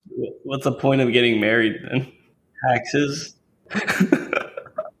What's the point of getting married then? Taxes?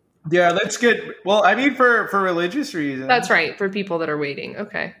 Yeah, let's get. Well, I mean, for religious reasons. That's right. For people that are waiting.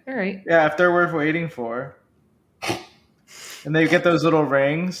 Okay. All right. Yeah, if they're worth waiting for, and they get those little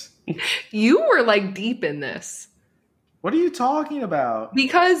rings. You were like deep in this What are you talking about?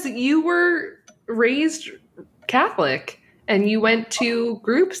 because you were raised Catholic and you went to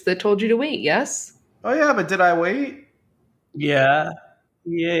groups that told you to wait. Yes. Oh yeah, but did I wait? Yeah.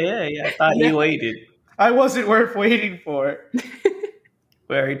 I thought you waited. I wasn't worth waiting for.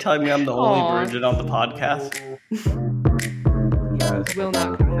 Wait, are you telling me I'm the only Aw. virgin on the podcast? Yes. Will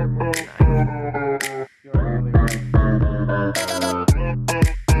not confirm or deny. You're the only one.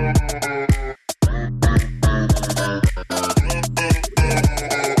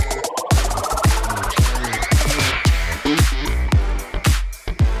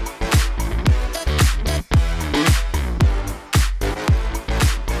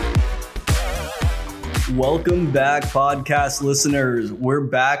 Welcome back, podcast listeners. We're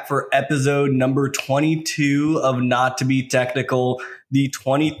back for episode number 22 of Not to Be Technical, the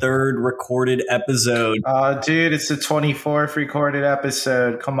 23rd recorded episode. Dude, it's the 24th recorded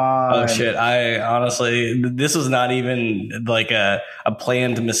episode. Come on. Oh shit, I honestly, this was not even like a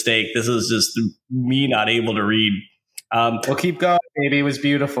planned mistake. This was just me not able to read. We'll keep going, baby. It was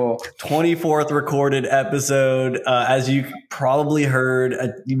beautiful. 24th recorded episode. As you probably heard,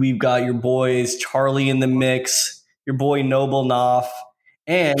 we've got your boys Charlie in the mix, your boy Noble Knopf,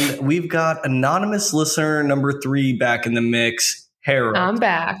 and we've got anonymous listener number 3 back in the mix, Harold. I'm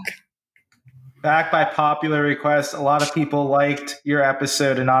back. Back by popular request. A lot of people liked your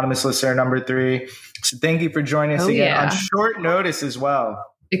episode, anonymous listener number 3. So thank you for joining us again on short notice as well.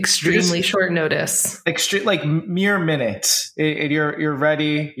 Extremely short notice. Like mere minutes. You're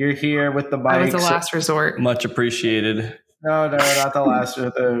ready. You're here with the mic. That was the last resort. Much appreciated. No, not the last.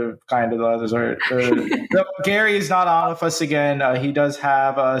 The kind of the last resort. No, Gary is not on with us again. He does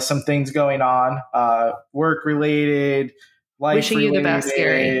have some things going on, work related, life Wishing related. you the best,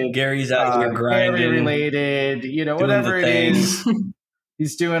 Gary. Gary's out here grinding, related. Whatever it is.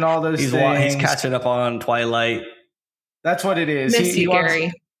 He's doing all those things. He's catching up on Twilight. That's what it is. Miss you,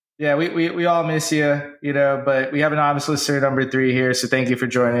 Gary. Yeah, we all miss you, but we have an anonymous listener number 3 here, so thank you for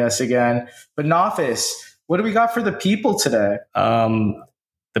joining us again. But Nafis, what do we got for the people today?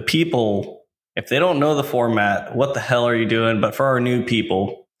 The people, if they don't know the format, what the hell are you doing? But for our new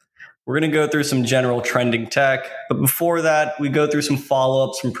people, we're going to go through some general trending tech. But before that, we go through some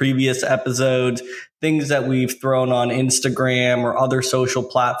follow-ups from previous episodes, things that we've thrown on Instagram or other social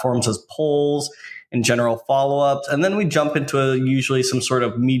platforms as polls, and general follow-ups. And then we jump into usually some sort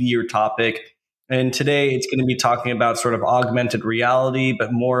of meatier topic. And today it's going to be talking about sort of augmented reality,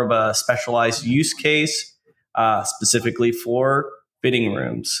 but more of a specialized use case, specifically for fitting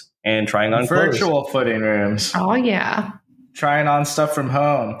rooms and trying on virtual clothes. Fitting rooms. Oh, yeah. Trying on stuff from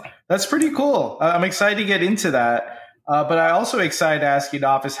home. That's pretty cool. I'm excited to get into that. But I'm also excited to ask you,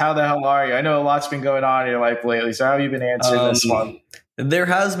 Nafis, how the hell are you? I know a lot's been going on in your life lately. So how have you been answering this one? There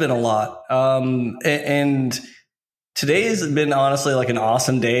has been a lot. And today has been honestly like an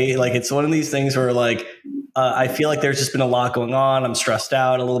awesome day. Like it's one of these things where like, I feel like there's just been a lot going on. I'm stressed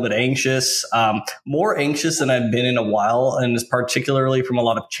out, a little bit anxious, more anxious than I've been in a while. And it's particularly from a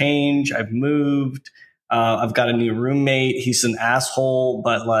lot of change. I've moved. I've got a new roommate. He's an asshole,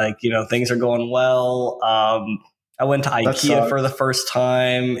 but like, things are going well. I went to IKEA for the first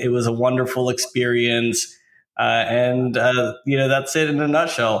time. It was a wonderful experience. And that's it in a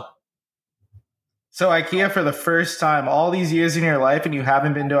nutshell. So IKEA for the first time, all these years in your life, and you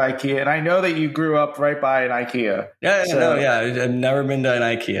haven't been to IKEA. And I know that you grew up right by an IKEA. I've never been to an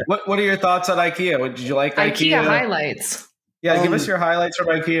IKEA. What are your thoughts on IKEA? Did you like IKEA? IKEA highlights. Yeah, give us your highlights from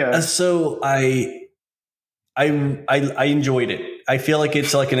IKEA. So I enjoyed it. I feel like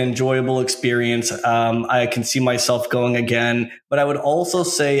it's like an enjoyable experience. I can see myself going again, but I would also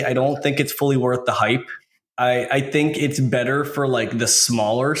say I don't think it's fully worth the hype. I think it's better for like the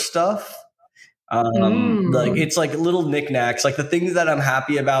smaller stuff. Like it's like little knickknacks. Like the things that I'm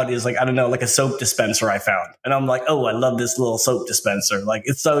happy about is like, I don't know, like a soap dispenser I found. And I'm like, oh, I love this little soap dispenser. Like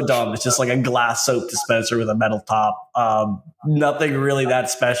it's so dumb. It's just like a glass soap dispenser with a metal top. Nothing really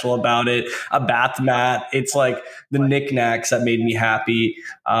that special about it. A bath mat. It's like the knickknacks that made me happy.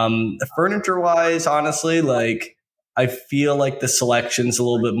 Furniture wise, honestly, like I feel like the selection's a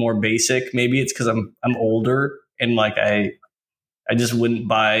little bit more basic. Maybe it's because I'm older and like I just wouldn't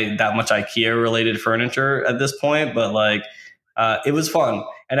buy that much IKEA related furniture at this point, but like it was fun.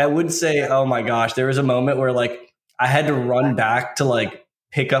 And I would say, oh my gosh, there was a moment where like I had to run back to like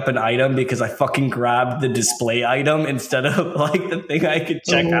pick up an item because I fucking grabbed the display item instead of like the thing I could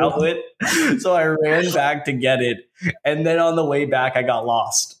check out with. So I ran back to get it. And then on the way back, I got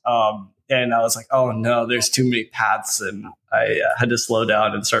lost. And I was like, oh no, there's too many paths. And I had to slow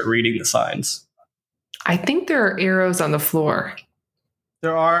down and start reading the signs. I think there are arrows on the floor.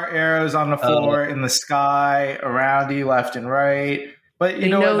 There are arrows on the floor, in the sky, around you, left and right. But you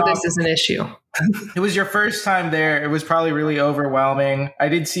know this is an issue. It was your first time there. It was probably really overwhelming. I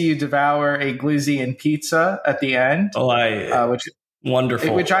did see you devour a glizzy and pizza at the end. Oh,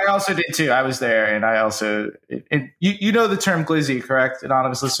 wonderful. Which I also did too. I was there, and I also you know the term glizzy, correct?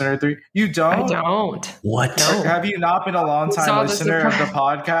 Anonymous listener 3. You don't? I don't. What? No. Have you not been a long time listener of the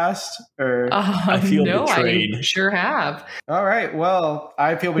podcast? Or I feel betrayed. I sure have. All right. Well,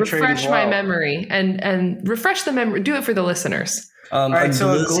 I feel betrayed. Refresh as well. my memory and refresh the memory. Do it for the listeners. All right. So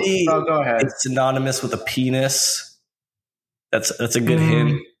glizzy, go ahead. It's synonymous with a penis. That's a good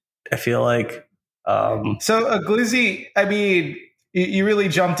hint. I feel like. So a glizzy. I mean, you really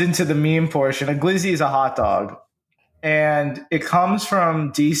jumped into the meme portion. A glizzy is a hot dog, and it comes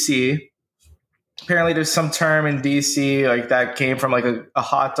from DC. Apparently, there's some term in DC like that came from like a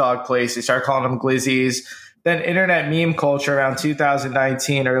hot dog place. They started calling them glizzies. Then internet meme culture around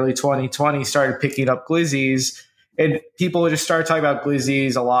 2019, early 2020 started picking up glizzies. And people just started talking about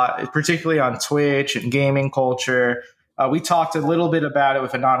glizzies a lot, particularly on Twitch and gaming culture. We talked a little bit about it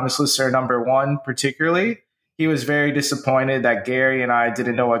with anonymous listener number 1, particularly. He was very disappointed that Gary and I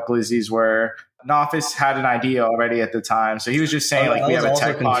didn't know what glizzies were. Nofis had an idea already at the time. So he was just saying, we have a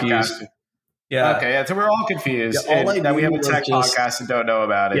tech podcast. Yeah. Okay. Yeah. So we're all confused that we have a tech podcast and don't know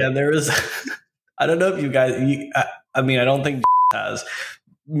about it. Yeah. There is, I don't know if you guys, I mean, I don't think has.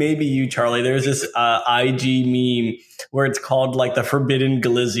 Maybe you, Charlie. There's this IG meme where it's called like the forbidden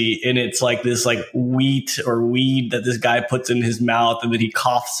glizzy, and it's like this like wheat or weed that this guy puts in his mouth, and then he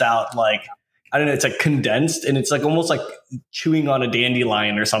coughs out like, I don't know, it's like condensed, and it's like almost like chewing on a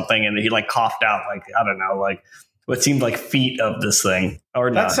dandelion or something, and he like coughed out like, I don't know, like what seemed like feet of this thing.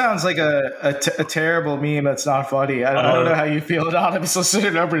 Or that not. Sounds like a terrible meme. That's not funny. I don't know how you feel, anonymous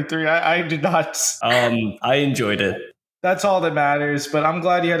listener number 3. I did not. I enjoyed it. That's all that matters. But I'm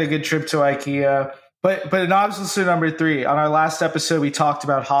glad you had a good trip to IKEA. But anonymous listener number 3, on our last episode, we talked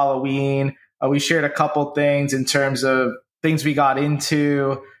about Halloween. We shared a couple things in terms of things we got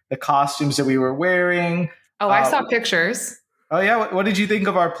into, the costumes that we were wearing. Oh, I saw pictures. Oh, yeah. What did you think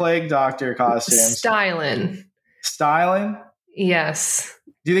of our Plague Doctor costumes? Styling? Yes.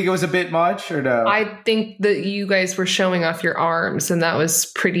 Do you think it was a bit much or no? I think that you guys were showing off your arms, and that was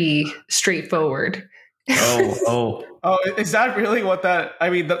pretty straightforward. Oh, is that really what that? I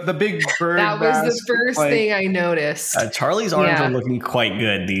mean, the big bird. That was the first thing I noticed. Charlie's arms are looking quite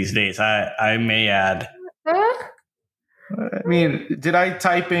good these days. I may add. Huh? I mean, did I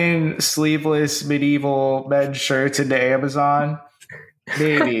type in sleeveless medieval men's shirts into Amazon?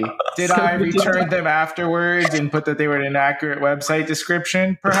 Maybe. Did I return them afterwards and put that they were an inaccurate website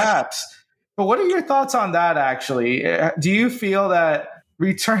description? Perhaps. But what are your thoughts on that, actually? Do you feel that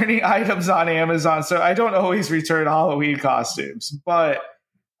returning items on Amazon? So I don't always return Halloween costumes, but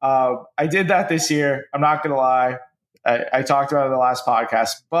I did that this year. I'm not going to lie. I talked about it in the last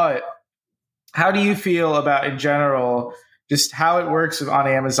podcast. But how do you feel about, in general, just how it works on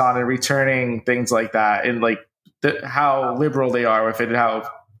Amazon and returning things like that, and like how liberal they are with it and how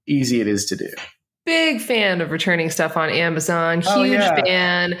easy it is to do? Big fan of returning stuff on Amazon. Huge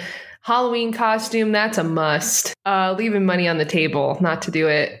fan. Halloween costume, that's a must. Leaving money on the table not to do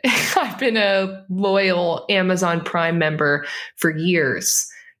it. I've been a loyal Amazon Prime member for years,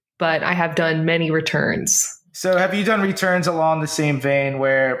 but I have done many returns. So have you done returns along the same vein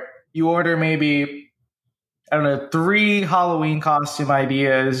where you order maybe, I don't know, 3 Halloween costume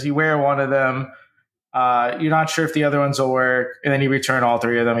ideas, you wear one of them, you're not sure if the other ones will work, and then you return all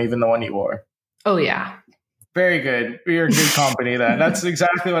 3 of them, even the one you wore? Oh, yeah. Very good. You're a good company then. That's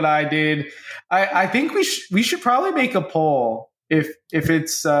exactly what I did. I think we should probably make a poll if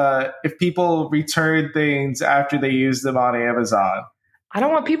people return things after they use them on Amazon. I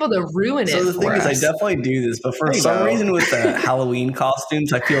don't want people to ruin it. So the thing is, I definitely do this, but for some reason with the Halloween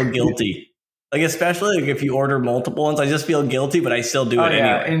costumes, I feel guilty. Like, especially like if you order multiple ones, I just feel guilty, but I still do it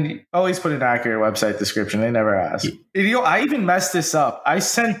anyway. And always put an accurate website description. They never ask. I even messed this up. I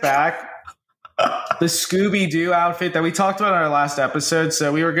sent back the Scooby-Doo outfit that we talked about in our last episode.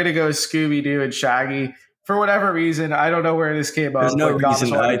 So we were going to go Scooby-Doo and Shaggy. For whatever reason, I don't know where this came up. There's no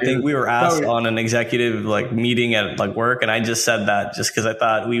reason. I think we were asked on an executive meeting at work, and I just said that just because I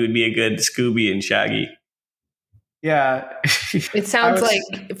thought we would be a good Scooby and Shaggy. Yeah. It sounds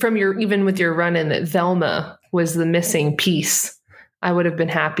like from even with your run-in that Velma was the missing piece I would have been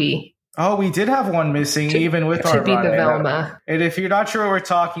happy. Oh, we did have one missing, even with our to beat the run-in. Velma. And if you're not sure what we're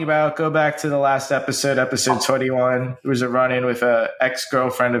talking about, go back to the last episode 21. There was a run-in with a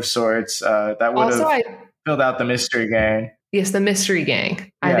ex-girlfriend of sorts that would have filled out the mystery gang. Yes, the mystery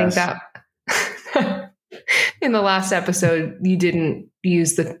gang. I think that in the last episode, you didn't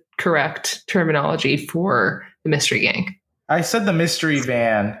use the correct terminology for the mystery gang. I said the mystery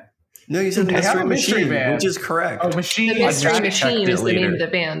van. No, you said the mystery machine, which is correct. Oh, machine. The mystery machine is the name of the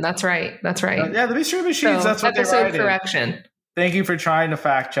band. That's right. Yeah, the mystery machines. That's what episode correction. Thank you for trying to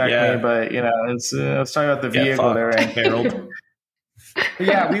fact check me, but let's talk about the vehicle they're in, Harold.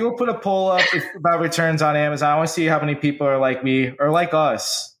 Yeah, we will put a poll up about returns on Amazon. I want to see how many people are like me or like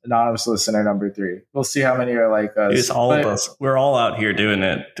us. Anonymous listener number 3. We'll see how many are like us. It's all of us. We're all out here doing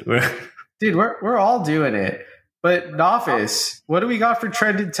it. Dude, we're all doing it. But Nafis, what do we got for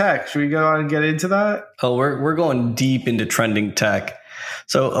trending tech? Should we go on and get into that? Oh, we're going deep into trending tech.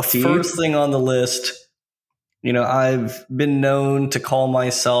 So first thing on the list, I've been known to call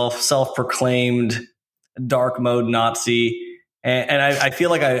myself self-proclaimed dark mode Nazi, and I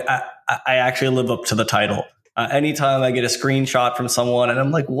feel like I actually live up to the title. Anytime I get a screenshot from someone and I'm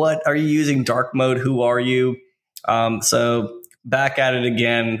like, "What are you using dark mode? Who are you?" So back at it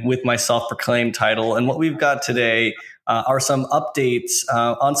again with my self-proclaimed title. And what we've got today are some updates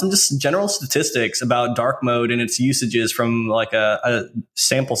on some just general statistics about dark mode and its usages from like a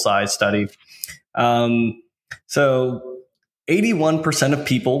sample size study. So 81% of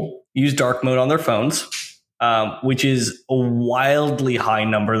people use dark mode on their phones, which is a wildly high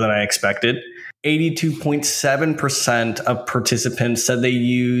number than I expected. 82.7% of participants said they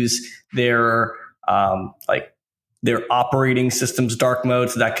use their operating system's dark mode.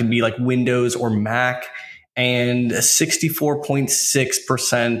 So that could be like Windows or Mac. And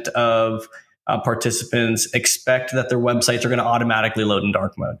 64.6% of participants expect that their websites are going to automatically load in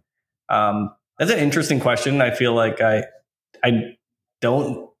dark mode. That's an interesting question. I feel like I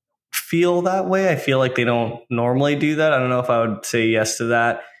don't feel that way. I feel like they don't normally do that. I don't know if I would say yes to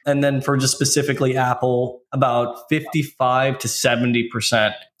that. And then for just specifically Apple, about 55 to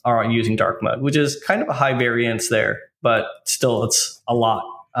 70% are using dark mode, which is kind of a high variance there, but still it's a lot.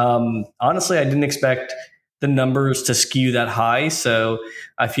 Honestly, I didn't expect the numbers to skew that high. So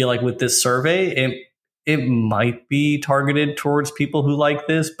I feel like with this survey, it might be targeted towards people who like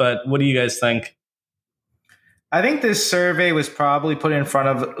this, but what do you guys think? I think this survey was probably put in front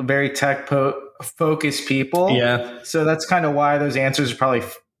of very tech-focused people. Yeah. So that's kind of why those answers are probably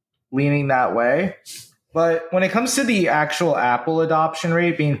leaning that way. But when it comes to the actual Apple adoption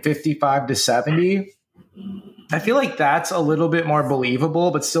rate being 55 to 70, I feel like that's a little bit more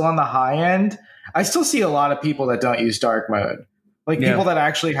believable, but still on the high end. I still see a lot of people that don't use dark mode. People that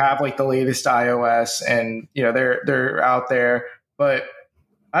actually have like the latest iOS and they're out there. But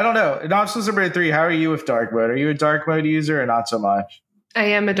I don't know. Anonymous number 3, how are you with dark mode? Are you a dark mode user or not so much? I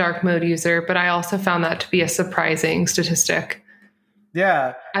am a dark mode user, but I also found that to be a surprising statistic.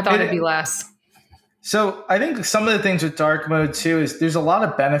 Yeah. I thought it'd be less. So I think some of the things with dark mode too is there's a lot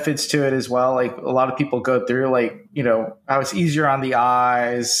of benefits to it as well. Like a lot of people go through how it's easier on the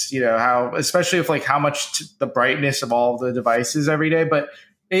eyes, how, especially if how much the brightness of all of the devices every day, but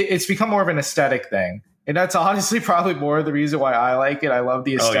it's become more of an aesthetic thing. And that's honestly probably more of the reason why I like it. I love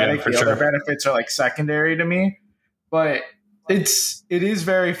the aesthetic. The other benefits are secondary to me, but it is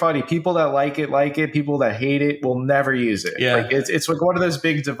very funny. People that like it. People that hate it will never use it. Yeah. It's one of those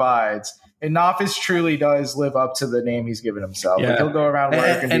big divides. And Nafis truly does live up to the name he's given himself. Yeah. He'll go around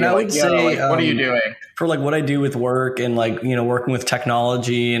work and be I would say, what are you doing? For what I do with work and working with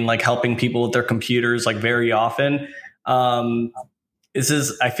technology and helping people with their computers very often. I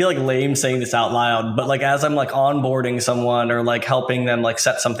feel lame saying this out loud, but as I'm onboarding someone or helping them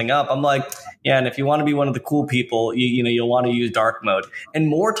set something up, I'm yeah, and if you want to be one of the cool people, you'll want to use dark mode. And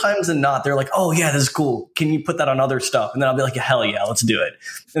more times than not, they're oh yeah, this is cool. Can you put that on other stuff? And then I'll be hell yeah, let's do it.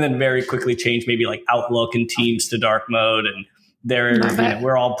 And then very quickly change maybe Outlook and Teams to dark mode, and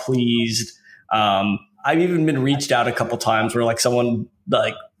we're all pleased. I've even been reached out a couple times where someone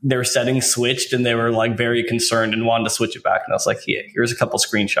their settings switched and they were very concerned and wanted to switch it back. And I was yeah, here's a couple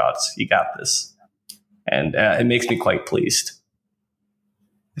screenshots. You got this. And it makes me quite pleased.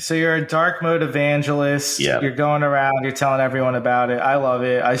 So you're a dark mode evangelist. Yeah. You're going around, you're telling everyone about it. I love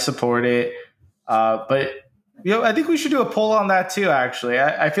it. I support it. But I think we should do a poll on that too, actually.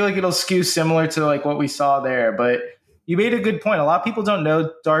 I feel it'll skew similar to what we saw there, but you made a good point. A lot of people don't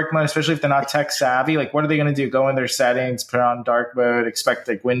know dark mode, especially if they're not tech savvy. What are they going to do? Go in their settings, put on dark mode, expect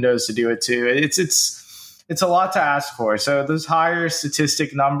Windows to do it too. It's a lot to ask for. So those higher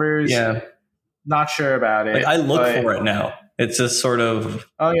statistic numbers, not sure about it. I look for it now. It's just sort of.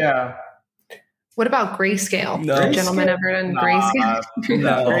 Oh yeah. What about Grayscale? No. Have gentlemen ever done Grayscale?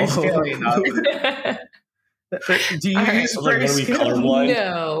 No, Grayscale ain't nothing. Do you use Grayscale?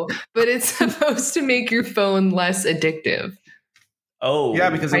 No, but it's supposed to make your phone less addictive. Oh, yeah,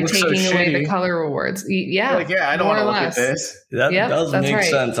 because by it looks taking so away shitty. The color rewards. Yeah, like, I don't want to look at this. That does make right.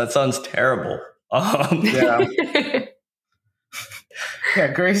 sense. That sounds terrible. Yeah.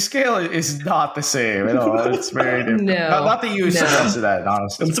 Yeah, Grayscale is not the same at all. It's very different. No, not that you suggested that,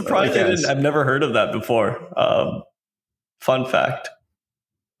 honestly. I'm surprised I've never heard of that before. Fun fact.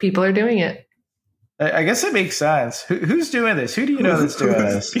 People are doing it. I guess it makes sense. Who's doing this? Who do you know that's doing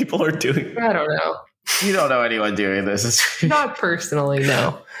this? People are doing it. I don't know. You don't know anyone doing this. Not personally,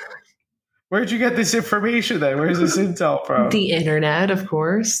 no. Where'd you get this information then? Where's this intel from? The internet, of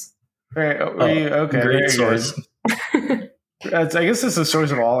course. Right. Okay. Great source. I guess it's the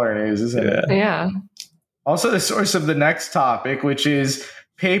source of all our news, isn't it? Yeah. Also the source of the next topic, which is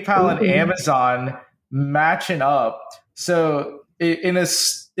PayPal and Amazon matching up. So in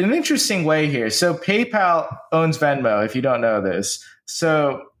an interesting way here. So PayPal owns Venmo, if you don't know this.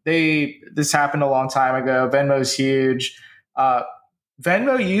 So this happened a long time ago. Venmo's huge.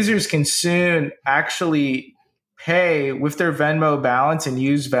 Venmo users can soon actually pay with their Venmo balance and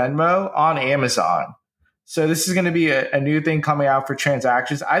use Venmo on Amazon. So this is going to be a new thing coming out for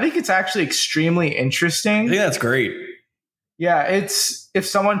transactions. I think it's actually extremely interesting. I think that's great. Yeah, it's if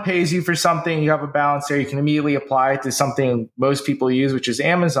someone pays you for something, you have a balance there, you can immediately apply it to something most people use, which is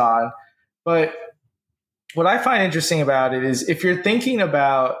Amazon. But what I find interesting about it is if you're thinking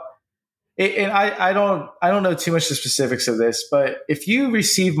about it, and I don't know too much the specifics of this, but if you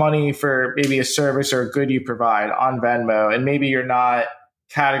receive money for maybe a service or a good you provide on Venmo, and maybe you're not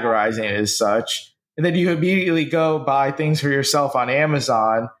categorizing it as such, and then you immediately go buy things for yourself on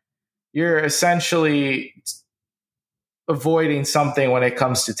Amazon, you're essentially avoiding something when it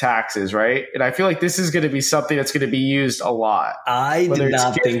comes to taxes, right? And I feel like this is going to be something that's going to be used a lot. I did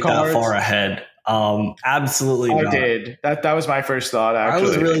not think that far ahead. Absolutely not. I did. That was my first thought, actually. I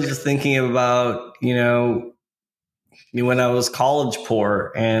was really just thinking about, when I was college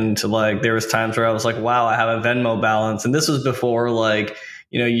poor, and like there was times where I was like, wow, I have a Venmo balance. And this was before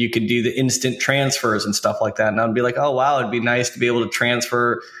you could do the instant transfers and stuff like that. And I'd be like, oh, wow, it'd be nice to be able to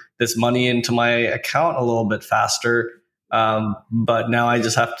transfer this money into my account a little bit faster. But now I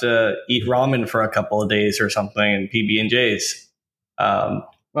just have to eat ramen for a couple of days or something and PB&Js.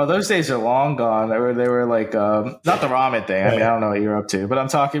 Well, those days are long gone. They were like, not the ramen thing. I mean, I don't know what you're up to, but I'm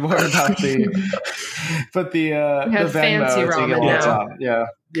talking more about the Venmo fancy ramen now. Yeah.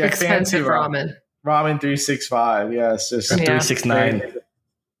 Expensive ramen. Ramen 365. Yeah, it's just 369.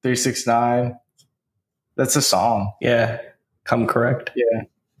 369. That's a song. Yeah. Come correct. Yeah.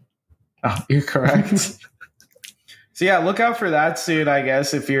 Oh, you're correct. So yeah, look out for that soon, I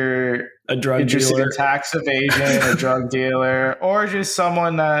guess, if you're a drug dealer, in tax evasion, a drug dealer, or just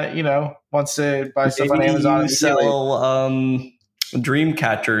someone that, wants to buy stuff on Amazon. You sell dream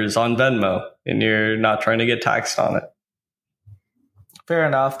catchers on Venmo and you're not trying to get taxed on it. Fair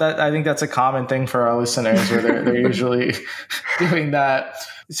enough. I think that's a common thing for our listeners where they're usually doing that.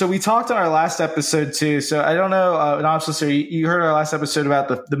 So we talked on our last episode too. So I don't know, you heard our last episode about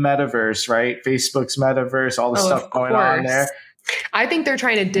the metaverse, right? Facebook's metaverse, all the stuff going on there. I think they're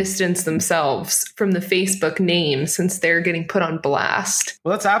trying to distance themselves from the Facebook name since they're getting put on blast.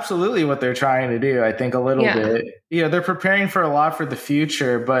 Well, that's absolutely what they're trying to do. I think a little bit. They're preparing for a lot for the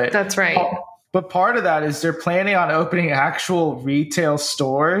future, but that's right. But part of that is they're planning on opening actual retail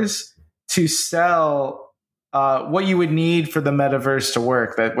stores to sell what you would need for the metaverse to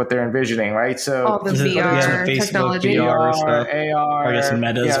work, what they're envisioning, right? So all the VR technology, VR stuff, AR, I guess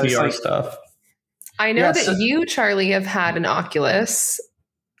Meta's VR stuff. I know that you, Charlie, have had an Oculus.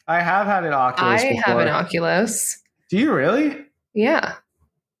 I have had an Oculus before. have an Oculus. Do you really? Yeah.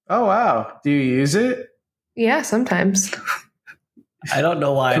 Oh, wow. Do you use it? Yeah, sometimes. I don't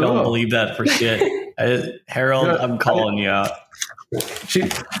know why I don't believe that for shit. Harold, I'm calling you out.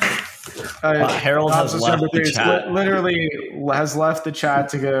 Harold has left the chat. Literally has left the chat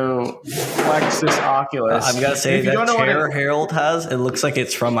to go flex this Oculus. I'm going to say that chair Harold has, it looks like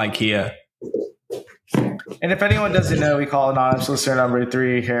it's from IKEA. And if anyone doesn't know, we call anonymous listener number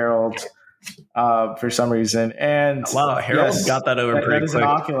 3 Harold for some reason. And wow, Harold got that over pretty quick. That is an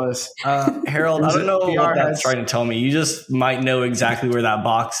Oculus. Harold, I don't know what that's trying to tell me. You just might know exactly where that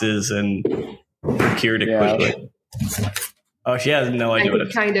box is and procured it quickly. Oh, she has no idea what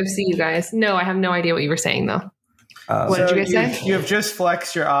it's. I could kind of see you guys. No, I have no idea what you were saying though. What did you guys say? You have just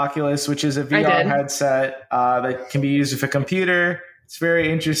flexed your Oculus, which is a VR headset that can be used with a computer. It's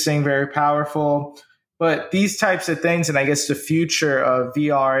very interesting, very powerful. But these types of things, and I guess the future of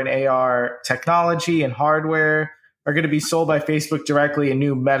VR and AR technology and hardware, are going to be sold by Facebook directly in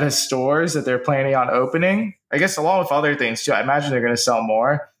new Meta stores that they're planning on opening. I guess along with other things too. I imagine they're going to sell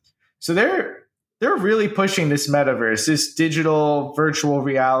more. So they're really pushing this metaverse, this digital virtual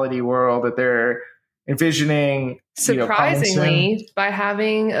reality world that they're envisioning. Surprisingly, by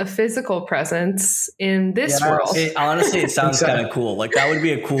having a physical presence in this world. Honestly, it sounds kind of cool. Like that would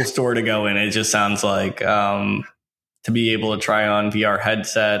be a cool store to go in. It just sounds like to be able to try on VR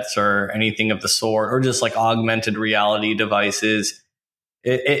headsets or anything of the sort, or just like augmented reality devices.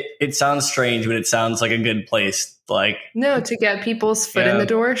 It sounds strange, but it sounds like a good place. Like to get people's foot in the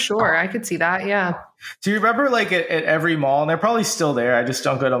door. Sure, I could see that. Yeah. Do you remember like at every mall, and they're probably still there, I just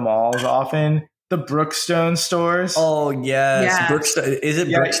don't go to malls often, the Brookstone stores? Oh, yes. Brookstone. Is it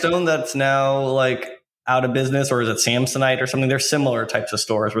Brookstone that's now like out of business, or is it Samsonite or something? They're similar types of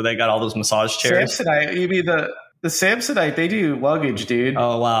stores where they got all those massage chairs. Samsonite, you mean the Samsonite, they do luggage, dude.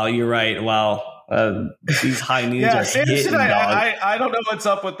 Oh, wow. You're right. Wow. These high news are hitting, dog. I don't know what's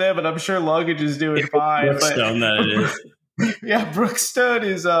up with them, but I'm sure luggage is doing fine. Brookstone, that it is. Yeah, Brookstone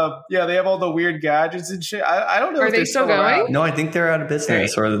is they have all the weird gadgets and shit. I don't know. Are they still going? Around. No, I think they're out of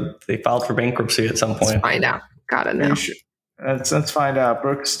business, or they filed for bankruptcy at some point. Let's find out. Gotta know. Let's find out.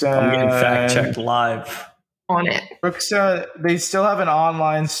 Brookstone. I'm getting fact checked live on it. Brookstone, they still have an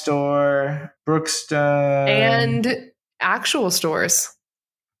online store. Brookstone and actual stores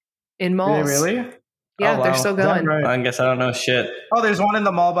in malls. Do they really? Yeah, they're still going. Right? I guess I don't know shit. Oh, there's one in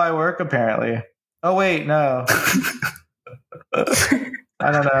the mall by work apparently. Oh wait, no.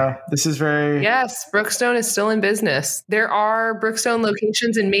 I don't know. This is very... Yes, Brookstone is still in business. There are Brookstone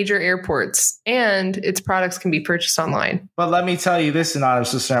locations in major airports, and its products can be purchased online. But let me tell you this,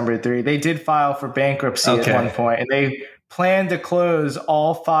 Anonymous Listener number 3. They did file for bankruptcy at one point, and they plan to close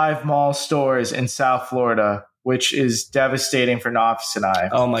all 5 mall stores in South Florida, which is devastating for Nafis and I.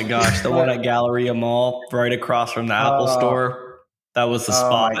 Oh my gosh, the one at Galleria Mall, right across from the Apple store. That was the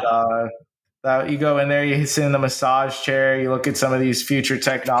spot. Oh my God. You go in there, you sit in the massage chair, you look at some of these future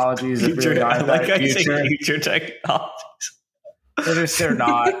technologies. Future technologies. They're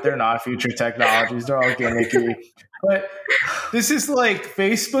not future technologies. They're all gimmicky. But this is like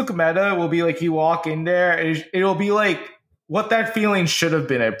Facebook Meta will be like, you walk in there, it'll be like what that feeling should have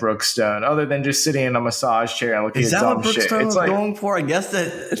been at Brookstone, other than just sitting in a massage chair and looking at dumb shit. Is that what Brookstone was going for? I guess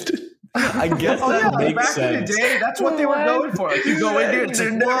that... that makes back sense. In the day, that's what they were going for. Like, you go in there, it's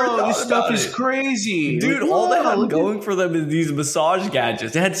like, whoa, this stuff is crazy. Dude, all they had going for them is these massage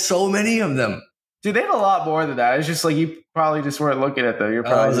gadgets. They had so many of them. Dude, they had a lot more than that. It's just like you probably just weren't looking at them. You're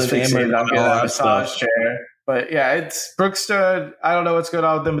probably just fixated on getting a massage chair. But yeah, it's Brookstone. I don't know what's going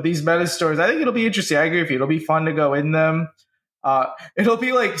on with them, but these Meta stores, I think it'll be interesting. I agree with you. It'll be fun to go in them. It'll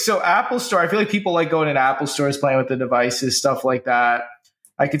be like, so Apple Store, I feel like people like going in Apple stores, playing with the devices, stuff like that.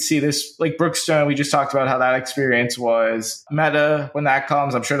 I could see this, like Brookstone, we just talked about how that experience was. Meta, when that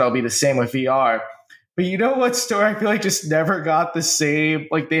comes, I'm sure that'll be the same with VR. But you know what store I feel like just never got the same,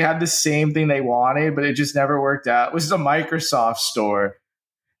 like they had the same thing they wanted, but it just never worked out? It was the Microsoft store.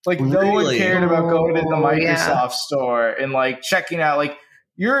 Like no one cared about going to the Microsoft store and like checking out, like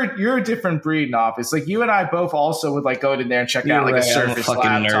you're a different breed, Nafis. Like you and I both also would like go in there and check out like a Surface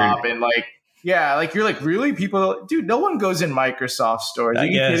laptop and like, yeah, like you're like, really? People, dude, no one goes in Microsoft stores. I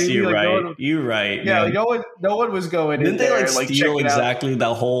guess you're right. You're right. Yeah, like no one was going in there. Didn't they like steal exactly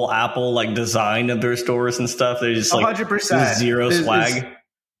the whole Apple like design of their stores and stuff? They just like 100% zero swag.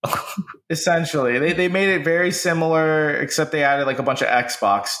 Essentially, they made it very similar, except they added like a bunch of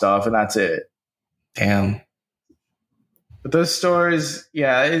Xbox stuff, and that's it. Damn. But those stores,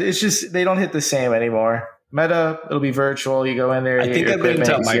 yeah, it's just they don't hit the same anymore. Meta, it'll be virtual. You go in there. I think I've been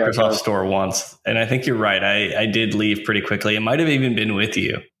to a Microsoft store once, and I think you're right. I did leave pretty quickly. It might have even been with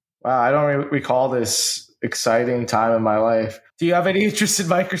you. Wow, I don't recall this exciting time in my life. Do you have any interest in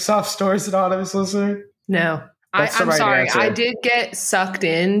Microsoft stores, Anonymous Listener? No. I'm sorry. Answer. I did get sucked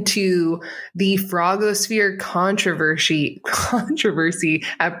into the Frogosphere controversy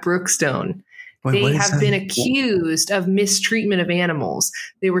at Brookstone. They have been accused of mistreatment of animals.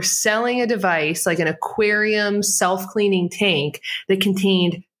 They were selling a device like an aquarium self-cleaning tank that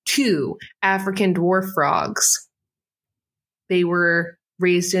contained 2 African dwarf frogs. They were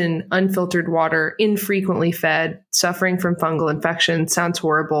raised in unfiltered water, infrequently fed, suffering from fungal infection. Sounds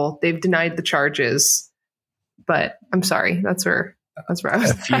horrible. They've denied the charges. But I'm sorry, that's where That's where I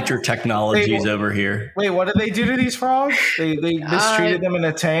was. Future technologies over here. Wait, what did they do to these frogs? They mistreated them in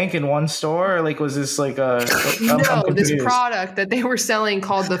a tank in one store? Or like, was this like this product that they were selling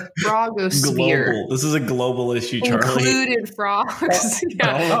called the Frogosphere. Global. This is a global issue, Charlie. Included frogs.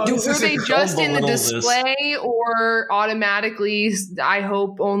 Yeah. Were they just in the display or automatically? I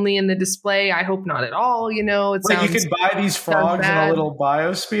hope only in the display. I hope not at all. You know, you could buy these frogs in a little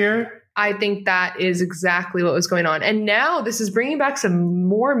biosphere. I think that is exactly what was going on. And now this is bringing back some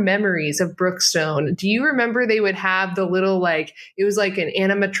more memories of Brookstone. Do you remember they would have the little, it was like an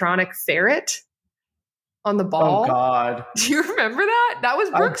animatronic ferret on the ball? Oh, God. Do you remember that? That was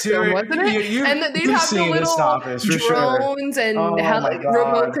Brookstone, wasn't it? And they'd have the little drones and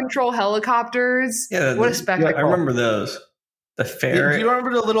remote control helicopters. Yeah, what a spectacle. I remember those. The ferret. Do you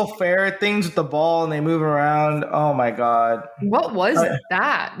remember the little ferret things with the ball and they move around? Oh my God. What was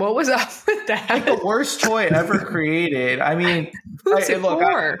that? What was up with that? Like the worst toy ever created. I mean,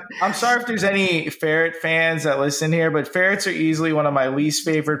 I'm sorry if there's any ferret fans that listen here, but ferrets are easily one of my least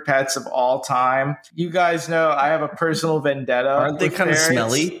favorite pets of all time. You guys know I have a personal vendetta. Aren't they kind of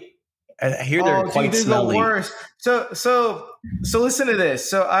smelly? I hear they're quite smelly. The worst. So listen to this.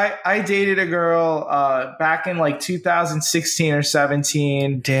 So I dated a girl back in 2016 or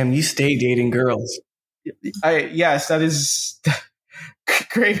 17. Damn, you stay dating girls. Yes, that is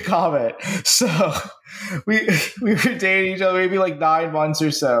great comment. So we were dating each other maybe 9 months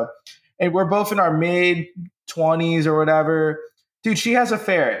or so, and we're both in our mid 20s or whatever. Dude, she has a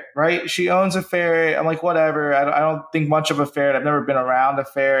ferret, right? She owns a ferret. I'm like, whatever. I don't think much of a ferret. I've never been around a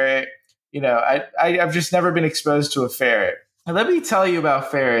ferret. You know, I've just never been exposed to a ferret. And let me tell you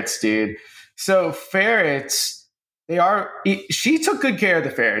about ferrets, dude. So ferrets, she took good care of the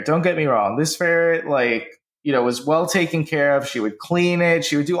ferret. Don't get me wrong. This ferret, was well taken care of. She would clean it.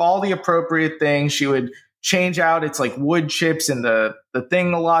 She would do all the appropriate things. She would change out its wood chips in the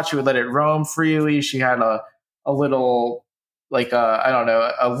thing a lot. She would let it roam freely. She had a little,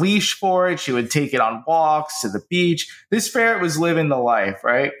 a leash for it. She would take it on walks to the beach. This ferret was living the life,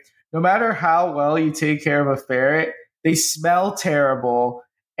 right? No matter how well you take care of a ferret, they smell terrible,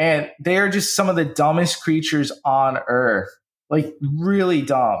 and they are just some of the dumbest creatures on earth. Really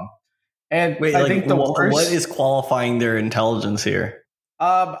dumb. And wait, I think what is qualifying their intelligence here?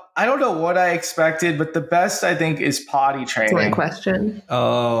 I don't know what I expected, but the best I think is potty training. Excellent question.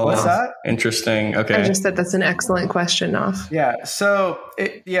 Oh, what's that? Interesting. Okay, I just said that's an excellent question, Naf. Yeah. So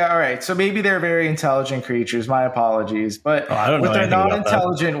all right. So maybe they're very intelligent creatures. My apologies, but I don't know what they're not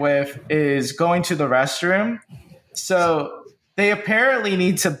intelligent with is going to the restroom. So they apparently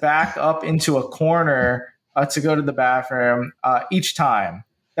need to back up into a corner to go to the bathroom each time.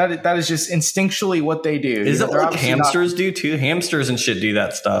 That is just instinctually what they do. Is it what hamsters do too? Hamsters and shit do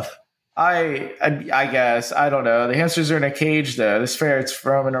that stuff. I guess. I don't know. The hamsters are in a cage though. This ferret's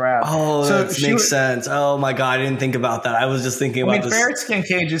roaming around. Oh, that makes sense. Oh my God, I didn't think about that. I was just thinking about this. Ferrets can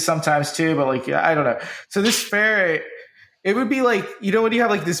cages sometimes too, but I don't know. So this ferret, it would be when you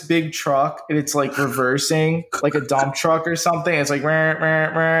have this big truck and it's reversing, like a dump truck or something. It's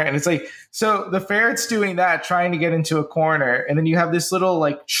and it's so the ferret's doing that, trying to get into a corner. And then you have this little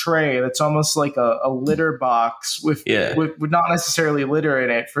tray that's almost like a litter box with not necessarily litter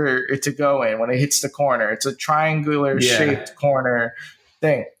in it for it to go in when it hits the corner. It's a triangular shaped corner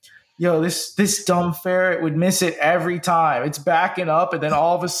thing. Yo, this dumb ferret would miss it every time. It's backing up and then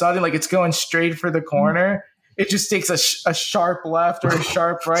all of a sudden it's going straight for the corner. It just takes a sharp left or a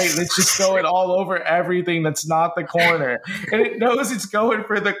sharp right, and it's just going all over everything that's not the corner. And it knows it's going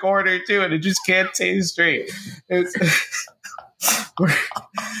for the corner, too, and it just can't stay straight. And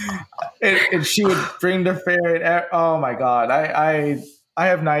she would bring the ferret. Oh, my God. I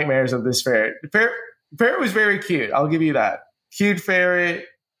have nightmares of this ferret. Ferret was very cute. I'll give you that. Cute ferret.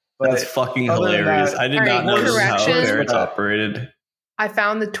 That's fucking hilarious. I did not know how ferrets operated. I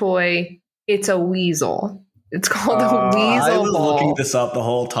found the toy. It's a weasel. It's called a weasel I was ball. looking this up the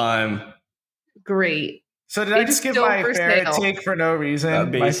whole time. Great. So did I just give my ferret take for no reason?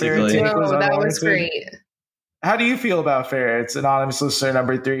 Basically. No, that was great. How do you feel about ferrets? Anonymous listener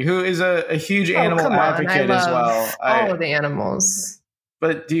number 3, who is a huge animal advocate as well. All of the animals.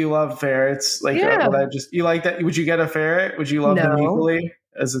 But do you love ferrets? Yeah. You like that? Would you get a ferret? Would you love them equally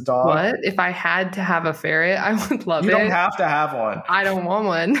as a dog? What? If I had to have a ferret, I would love it. You don't have to have one. I don't want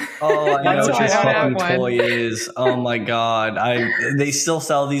one. Oh, I know what this fucking toy is. Oh my God. They still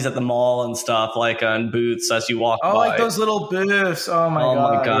sell these at the mall and stuff, on Boots as you walk by. Oh, like those little booths. Oh my God.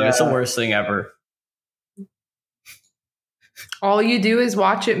 Oh my God. Yeah. It's the worst thing ever. All you do is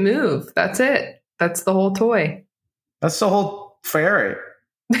watch it move. That's it. That's the whole toy. That's the whole ferret.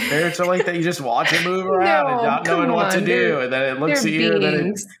 Ferrets are like that. You just watch it move around and not knowing what to do, and then it looks at you, and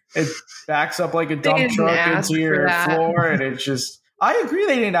then it backs up like a dump truck into your floor, and it's just. I agree.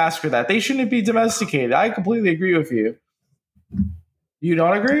 They didn't ask for that. They shouldn't be domesticated. I completely agree with you. You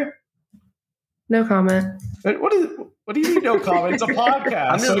don't agree? No comment. What do you mean no comment? It's a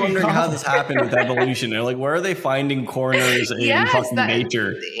podcast. I'm just wondering how this happened with evolution. They're like, where are they finding corners in fucking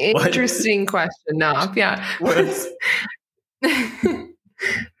nature? Interesting question, Knopf. Yeah. Or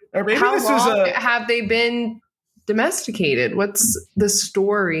maybe how this long have they been domesticated? What's the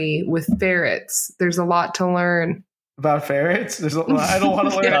story with ferrets? There's a lot to learn. About ferrets? I don't want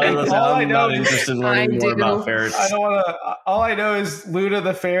to learn. I'm not interested in learning more about ferrets. I don't want to. All I know is Luna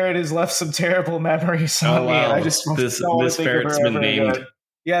the ferret has left some terrible memories on me. And I just this ferret's been named. Again.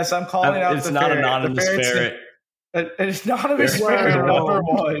 Yes, I'm calling out the ferret. It's not anonymous ferret. It's anonymous ferret number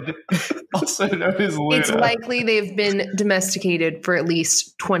one. Also known as Luna. It's likely they've been domesticated for at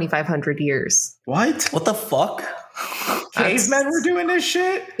least 2,500 years. What? What the fuck? Cavemen were doing this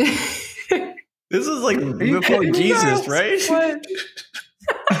shit? This is like before Jesus, right? What?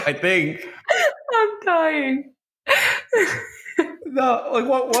 I think. I'm dying. No, like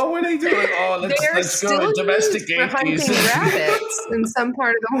what were they doing? Oh, let's go and domesticate these rabbits in some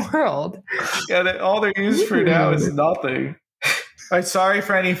part of the world. Yeah, all they're used for now is nothing. I'm sorry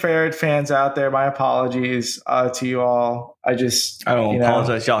for any ferret fans out there. My apologies to you all. I don't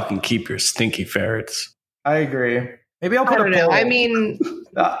apologize. Y'all can keep your stinky ferrets. I agree. Maybe I'll put a poll. I mean.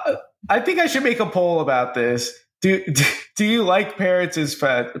 I think I should make a poll about this. Do you like parrots as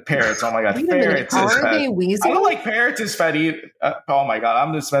pet? Parrots? Oh my god, ferrets as pet. I don't like parrots as pet either. Oh my god,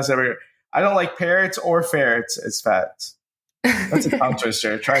 I'm just messing everywhere. I don't like parrots or ferrets as pets. That's a tongue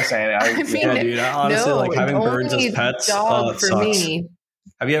twister. Try saying it. Dude. Honestly, like having birds as pets. It sucks. Me.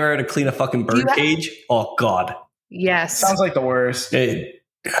 Have you ever had to clean a fucking bird cage? Oh god. Yes. Sounds like the worst.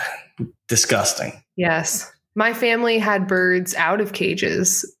 Disgusting. Yes. My family had birds out of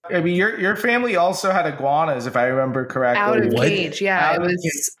cages. I mean, your family also had iguanas, if I remember correctly. Out of cage, yeah. It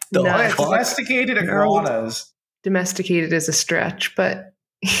was domesticated iguanas. Domesticated is a stretch, but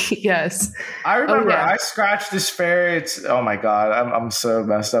yes. I remember I scratched this ferret's. Oh my god, I'm so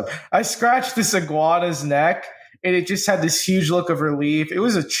messed up. I scratched this iguana's neck, and it just had this huge look of relief. It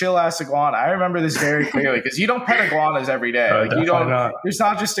was a chill ass iguana. I remember this very clearly because you don't pet iguanas every day. Like you don't. Not. There's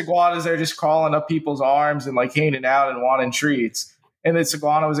not just iguanas; they're just crawling up people's arms and like hanging out and wanting treats. And this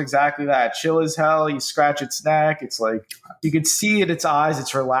iguana was exactly that. Chill as hell. You scratch its neck. It's like you could see in its eyes.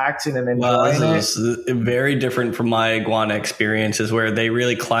 It's relaxing and enjoying it. This is very different from my iguana experiences, where they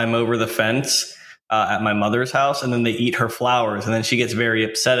really climb over the fence at my mother's house, and then they eat her flowers, and then she gets very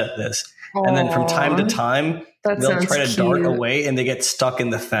upset at this. Aww. And then from time to time, they'll try to dart away and they get stuck in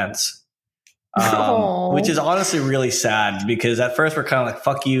the fence, which is honestly really sad because at first we're kind of like,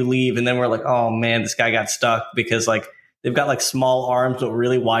 fuck you, leave. And then we're like, oh man, this guy got stuck because like they've got like small arms but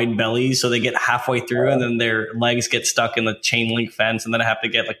really wide bellies. So they get halfway through and then their legs get stuck in the chain link fence. And then I have to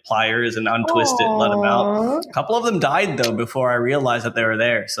get like pliers and untwist it and let them out. A couple of them died though before I realized that they were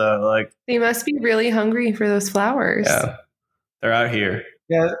there. So like they must be really hungry for those flowers. Yeah, they're out here.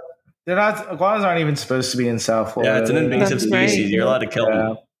 Yeah. They're not. Iguanas aren't even supposed to be in South Florida. Yeah, it's an invasive species. Right. You're allowed to kill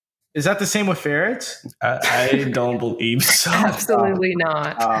them. Is that the same with ferrets? I don't believe so. Absolutely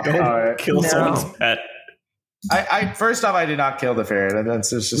not. Don't kill someone's pet. I first off, I did not kill the ferret.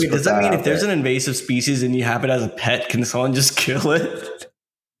 That's just. Wait, does that mean if there's an invasive species and you have it as a pet, can someone just kill it?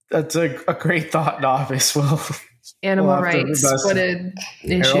 That's a great thought, Novice. Animal rights. What an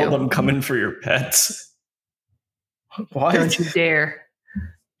issue. Harold, I'm coming for your pets. What? Don't you dare.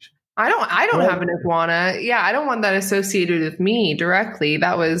 I don't have an iguana. Yeah, I don't want that associated with me directly.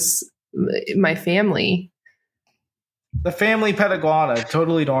 That was my family. The family pet iguana,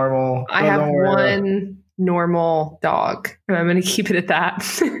 totally normal. I have one normal dog, and I'm going to keep it at that.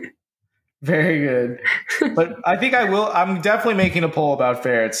 Very good. But I think I will. I'm definitely making a poll about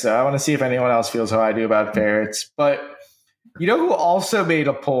ferrets, so I want to see if anyone else feels how I do about ferrets. But you know who also made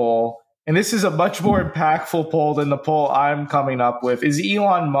a poll? And this is a much more impactful poll than the poll I'm coming up with, is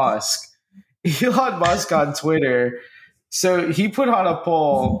Elon Musk. Elon Musk on Twitter. So he put on a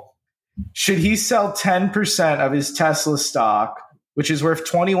poll, should he sell 10% of his Tesla stock, which is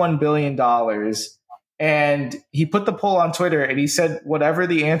worth $21 billion? And he put the poll on Twitter and he said whatever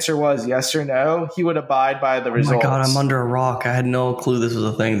the answer was, yes or no, he would abide by the results. Oh my God, I'm under a rock. I had no clue this was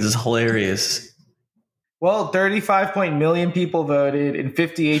a thing. This is hilarious. Well, 35 million people voted, and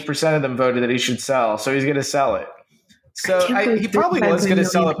 58% of them voted that he should sell. So he's going to sell it. So he probably was going to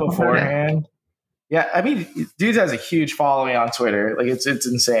sell it beforehand. Yeah, I mean, dude has a huge following on Twitter. Like it's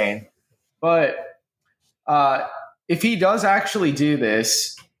insane. But if he does actually do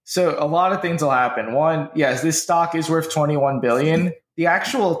this, so a lot of things will happen. One, yes, this stock is worth $21 billion. The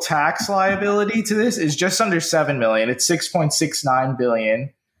actual tax liability to this is just under $7 million. It's $6.69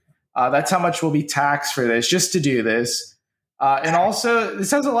 billion. That's how much will be taxed for this, just to do this. And also,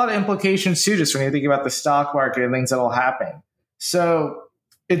 this has a lot of implications too, just when you think about the stock market and things that will happen. So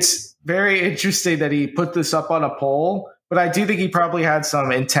it's very interesting that he put this up on a poll, but I do think he probably had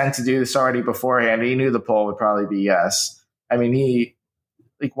some intent to do this already beforehand. He knew the poll would probably be yes. I mean,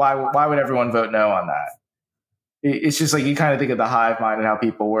 why would everyone vote no on that? It's just like you kind of think of the hive mind and how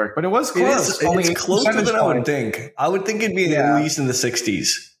people work, but it was close. It's closer than I would think. I would think it'd be at least in the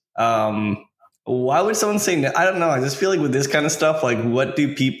 60s. Why would someone say no? I don't know. I just feel like with this kind of stuff, like what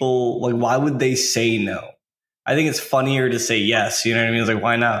do people like? Why would they say no? I think it's funnier to say yes. You know what I mean? It's like,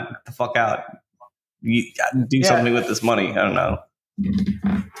 why not? Get the fuck out. You do something with this money. I don't know.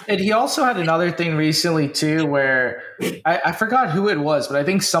 And he also had another thing recently too, where I forgot who it was, but I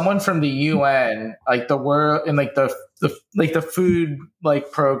think someone from the UN, like the world and like the food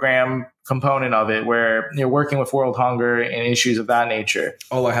like program component of it, where you're working with world hunger and issues of that nature.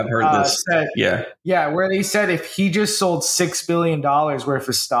 Oh, I have heard this. Where they said if he just sold $6 billion worth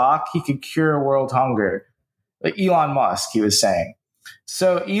of stock, he could cure world hunger. Like Elon Musk, he was saying.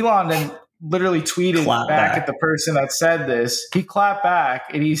 So Elon then literally tweeted back at the person that said this. He clapped back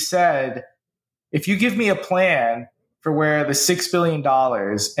and he said, if you give me a plan for where the $6 billion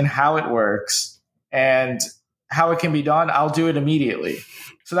and how it works and how it can be done, I'll do it immediately.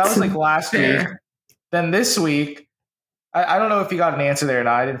 So that was like last week. Then this week, I don't know if he got an answer there or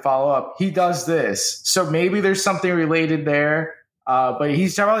not. I didn't follow up. He does this. So maybe there's something related there. But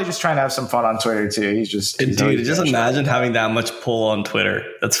he's probably just trying to have some fun on Twitter too. He's just imagine having that much pull on Twitter.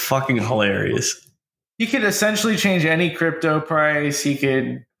 That's fucking hilarious. He could essentially change any crypto price. He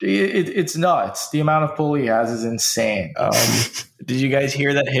could. It's nuts. The amount of pull he has is insane. Did you guys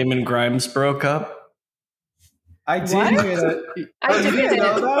hear that him and Grimes broke up? I did hear that. I didn't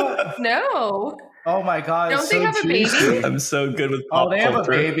know that. No. Oh my god! Don't they have a baby? I'm so good with. They have a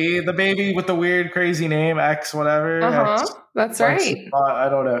baby. The baby with the weird, crazy name, X whatever. That's right. I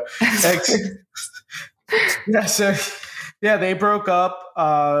don't know. X. They broke up.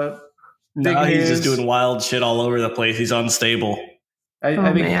 Now he's just doing wild shit all over the place. He's unstable. I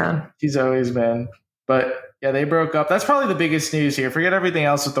think he's always been. But yeah, they broke up. That's probably the biggest news here. Forget everything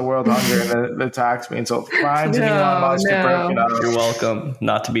else with the world hunger and the tax being so. Grimes and Elon Musk are broken up. You're welcome.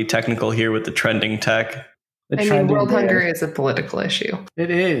 Not to be technical here with the trending tech. World hunger is a political issue. It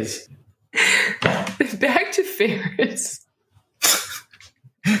is. Back to ferrets.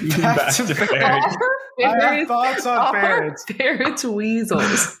 Back to ferrets. I have thoughts on ferrets. Ferrets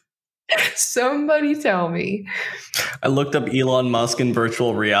weasels. Somebody tell me. I looked up Elon Musk in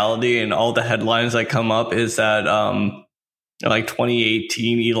virtual reality, and all the headlines that come up is that in like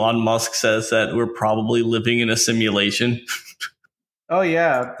 2018, Elon Musk says that we're probably living in a simulation. Oh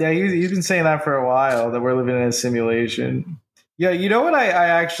yeah. He's been saying that for a while, that we're living in a simulation. Yeah, you know what I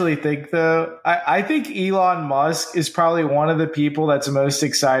actually think though? I think Elon Musk is probably one of the people that's most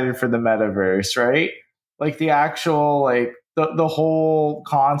excited for the metaverse, right? Like the actual like the whole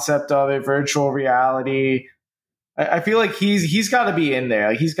concept of it, virtual reality. I feel like he's got to be in there.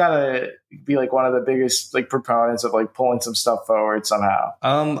 Like he's got to be like one of the biggest like proponents of like pulling some stuff forward somehow.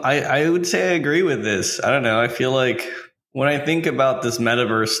 I would say I agree with this. I don't know. I feel like when I think about this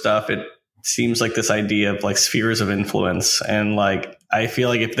metaverse stuff, it seems like this idea of like spheres of influence, and like I feel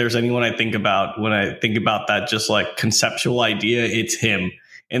like if there's anyone I think about when I think about that just like conceptual idea, it's him.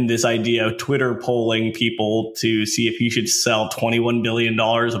 And this idea of Twitter polling people to see if you should sell $21 billion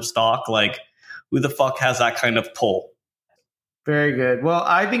of stock, like who the fuck has that kind of pull? Very good. Well,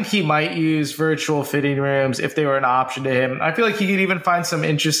 I think he might use virtual fitting rooms if they were an option to him. I feel like he could even find some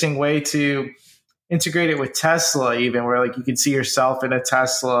interesting way to integrate it with Tesla, even where like you could see yourself in a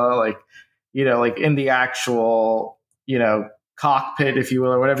Tesla, like, you know, like in the actual, you know, cockpit, if you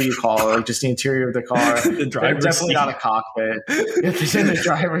will, or whatever you call it, like just the interior of the car. The driver's definitely seat. Not a cockpit. If it's in the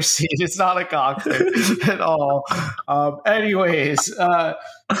driver's seat, it's not a cockpit at all. Anyways,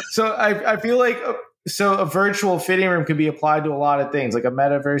 so I feel like a virtual fitting room can be applied to a lot of things, like a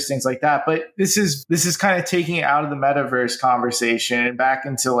metaverse, things like that. But this is kind of taking it out of the metaverse conversation and back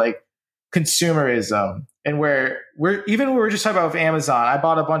into like consumerism, and where we were just talking about with Amazon. I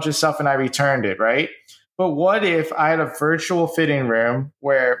bought a bunch of stuff and I returned it, right? But what if I had a virtual fitting room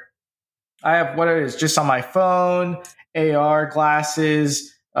where I have what it is just on my phone, AR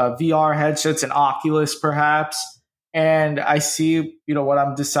glasses, VR headsets, and Oculus perhaps, and I see, you know, what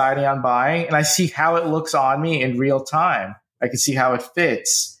I'm deciding on buying, and I see how it looks on me in real time. I can see how it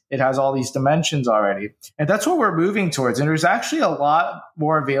fits It has all these dimensions already. And that's what we're moving towards. And there's actually a lot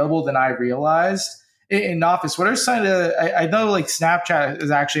more available than I realized in Office. What are some of the, I know like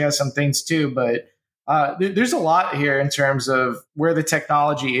Snapchat actually has some things too, but there's a lot here in terms of where the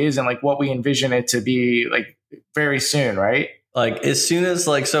technology is and like what we envision it to be like very soon, right? Like as soon as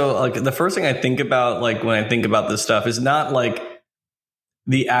like, so like the first thing I think about like when I think about this stuff is not like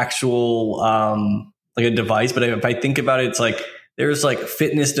the actual like a device, but if I think about it, it's like there's like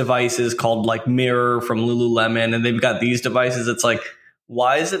fitness devices called like Mirror from Lululemon, and they've got these devices. It's like,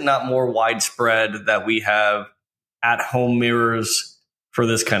 why is it not more widespread that we have at-home mirrors for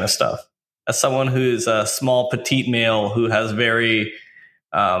this kind of stuff? As someone who is a small petite male who has very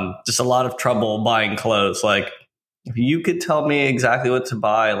just a lot of trouble buying clothes, like if you could tell me exactly what to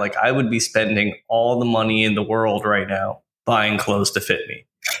buy, like I would be spending all the money in the world right now buying clothes to fit me,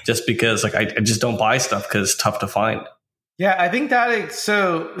 just because like I just don't buy stuff because it's tough to find. Yeah, I think that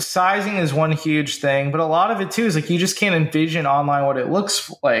so sizing is one huge thing, but a lot of it too is like you just can't envision online what it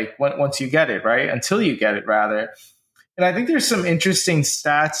looks like once you get it, right? Until you get it, rather. And I think there's some interesting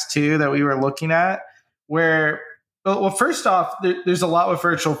stats too that we were looking at where, well, first off, there's a lot with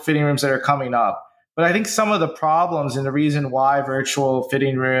virtual fitting rooms that are coming up. But I think some of the problems and the reason why virtual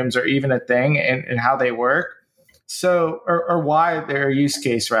fitting rooms are even a thing and how they work, or why they're a use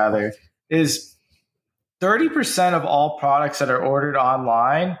case rather, is 30% of all products that are ordered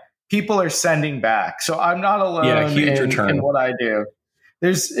online, people are sending back. So I'm not alone huge return in what I do.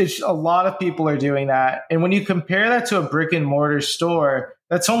 It's a lot of people are doing that. And when you compare that to a brick and mortar store,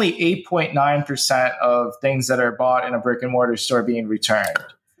 that's only 8.9% of things that are bought in a brick and mortar store being returned.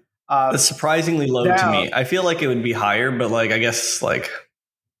 It's surprisingly low to me. I feel like it would be higher, but like I guess like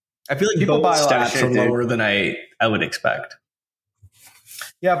I feel like people both stats are lower than I would expect.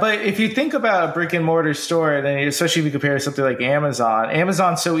 Yeah, but if you think about a brick and mortar store, then especially if you compare something like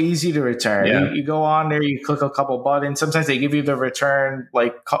Amazon's so easy to return. Yeah. You go on there, you click a couple buttons. Sometimes they give you the return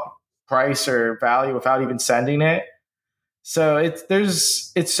like price or value without even sending it. So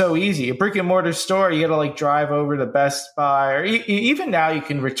it's so easy. A brick and mortar store, you got to like drive over to Best Buy, or even now you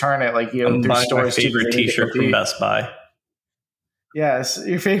can return it like I'm through buying stores. My favorite T-shirt from Best Buy. Yes,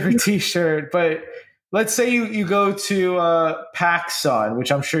 your favorite T-shirt. But let's say you go to PacSun,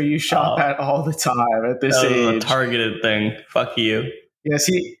 which I'm sure you shop at all the time at this age. A targeted thing. Fuck you. Yes,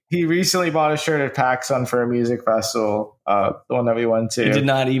 he recently bought a shirt at PacSun for a music festival, the one that we went to. It did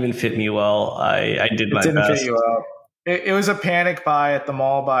not even fit me well. I did my best. It didn't fit you well. It was a panic buy at the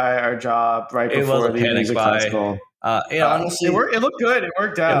mall by our job right before the music festival. Honestly, it looked good. It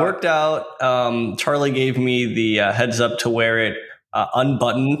worked out. It worked out. Charlie gave me the heads up to wear it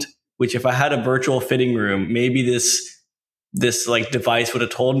unbuttoned, which if I had a virtual fitting room, maybe this like device would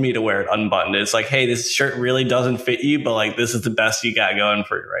have told me to wear it unbuttoned. It's like, hey, this shirt really doesn't fit you, but like this is the best you got going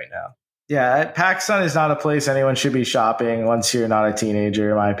for you right now. Yeah, PacSun is not a place anyone should be shopping once you're not a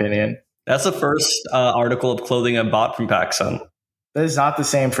teenager, in my opinion. That's the first article of clothing I bought from PacSun. That is not the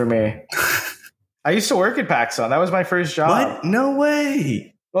same for me. I used to work at PacSun. That was my first job. What? No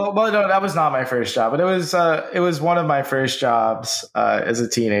way. Well, no, that was not my first job, but it was one of my first jobs as a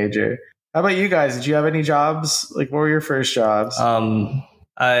teenager. How about you guys? Did you have any jobs? Like, what were your first jobs?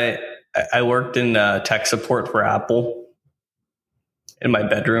 I worked in tech support for Apple in my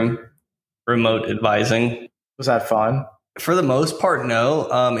bedroom, remote advising. Was that fun? For the most part,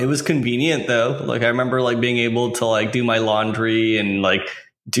 no. It was convenient though. Like I remember like being able to like do my laundry and like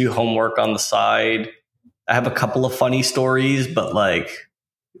do homework on the side. I have a couple of funny stories, but like,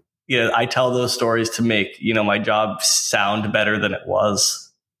 yeah, I tell those stories to make, my job sound better than it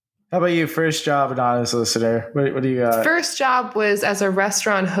was. How about you? First job, anonymous listener. What do you got? First job was as a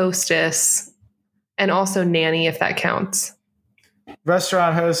restaurant hostess and also nanny, if that counts.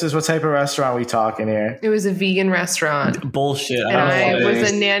 Restaurant hostess, what type of restaurant are we talking here? It was a vegan restaurant. Bullshit. And I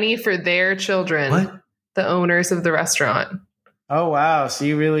was a nanny for their children. What? The owners of the restaurant. Oh, wow. So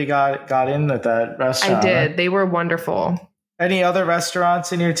you really got in at that restaurant. I did. They were wonderful. Any other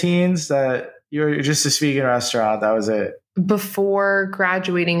restaurants in your teens that you're just a vegan restaurant? That was it. Before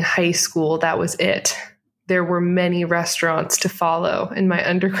graduating high school, that was it. There were many restaurants to follow in my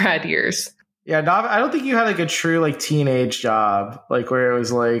undergrad years. Yeah, I don't think you had like a true like teenage job, like where it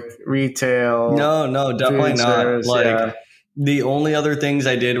was like retail. No, definitely not. Service, like the only other things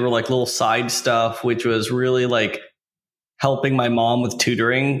I did were like little side stuff, which was really like helping my mom with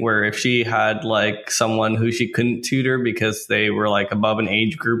tutoring, where if she had like someone who she couldn't tutor because they were like above an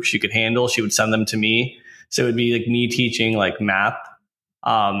age group she could handle, she would send them to me. So it would be like me teaching like math,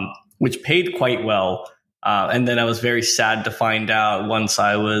 which paid quite well. And then I was very sad to find out once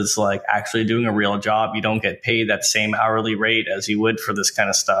I was like actually doing a real job, you don't get paid that same hourly rate as you would for this kind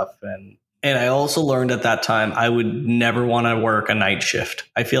of stuff. And I also learned at that time I would never want to work a night shift.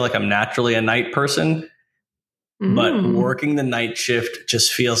 I feel like I'm naturally a night person, but working the night shift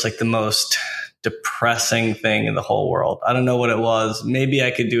just feels like the most depressing thing in the whole world. I don't know what it was. Maybe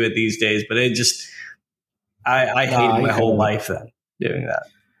I could do it these days, but it just, I hated my whole life then doing that.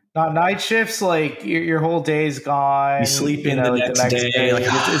 Night shifts, like your whole day's gone. You sleep in the next day. Like,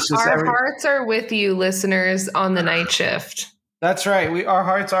 it's just our hearts are with you, listeners, on the night shift. That's right. Our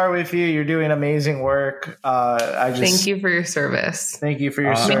hearts are with you. You're doing amazing work. Thank you for your service. Thank you for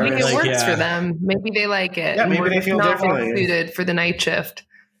your service. Maybe it works for them. Maybe they like it. Yeah, maybe they feel differently. Suited for the night shift.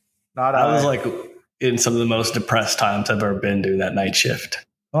 I was like in some of the most depressed times I've ever been doing that night shift.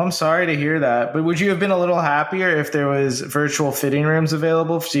 Well, I'm sorry to hear that. But would you have been a little happier if there was virtual fitting rooms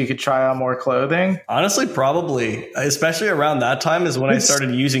available so you could try on more clothing? Honestly, probably. Especially around that time is when I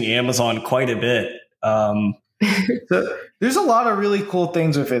started using Amazon quite a bit. So there's a lot of really cool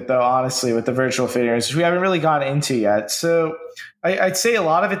things with it, though, honestly, with the virtual fitting rooms, which we haven't really gotten into yet. So I'd say a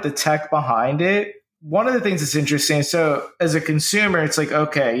lot of it, the tech behind it. One of the things that's interesting, so as a consumer, it's like,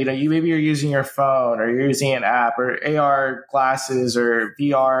 okay, maybe you're using your phone or you're using an app or AR glasses or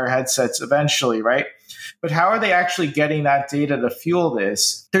VR headsets eventually, right? But how are they actually getting that data to fuel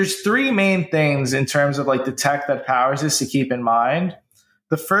this? There's three main things in terms of like the tech that powers this to keep in mind.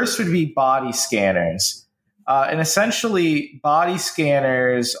 The first would be body scanners. And essentially, body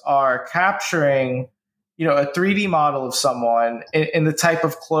scanners are capturing a 3D model of someone in the type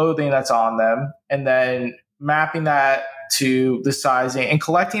of clothing that's on them, and then mapping that to the sizing and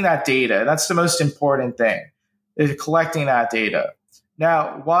collecting that data. That's the most important thing, is collecting that data.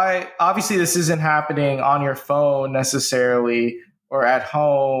 Now, why? Obviously, this isn't happening on your phone necessarily or at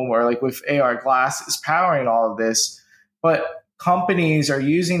home or like with AR glasses powering all of this, but companies are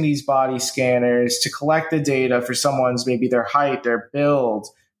using these body scanners to collect the data for someone's, maybe their height, their build.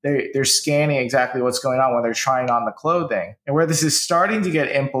 They're scanning exactly what's going on when they're trying on the clothing. And where this is starting to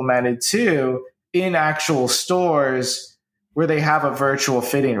get implemented too, in actual stores where they have a virtual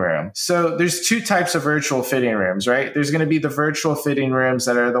fitting room. So there's two types of virtual fitting rooms, right? There's going to be the virtual fitting rooms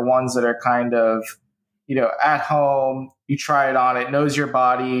that are the ones that are kind of, at home, you try it on, it knows your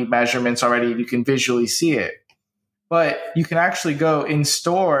body measurements already, you can visually see it. But you can actually go in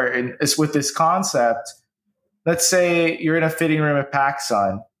store and with this concept. Let's say you're in a fitting room at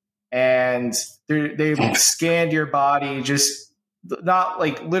PacSun and they've scanned your body, just not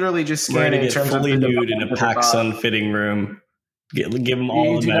like literally just scanning in terms fully of nude in a PacSun fitting room. Give them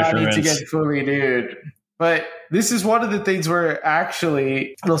all the measurements. You do not need to get fully nude. But this is one of the things where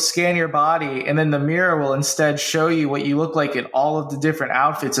actually it'll scan your body and then the mirror will instead show you what you look like in all of the different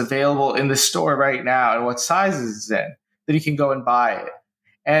outfits available in the store right now and what sizes it's in, that you can go and buy it.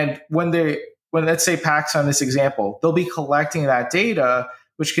 And when let's say PacSun, this example, they'll be collecting that data,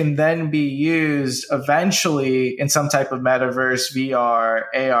 which can then be used eventually in some type of metaverse, VR,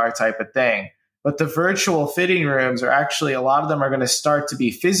 AR type of thing. But the virtual fitting rooms are actually, a lot of them are going to start to be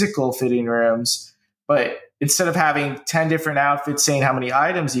physical fitting rooms. But instead of having 10 different outfits saying how many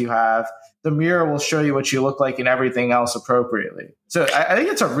items you have, the mirror will show you what you look like and everything else appropriately. So I think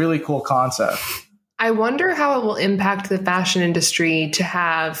it's a really cool concept. I wonder how it will impact the fashion industry to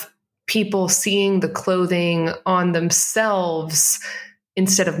have people seeing the clothing on themselves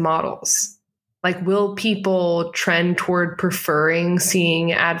instead of models. Like, will people trend toward preferring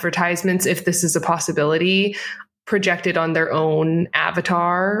seeing advertisements, if this is a possibility, projected on their own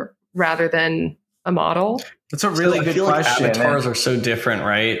avatar rather than a model? That's a really good question. Like avatars are so different,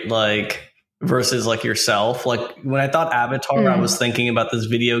 right? Like versus like yourself. Like when I thought avatar, I was thinking about this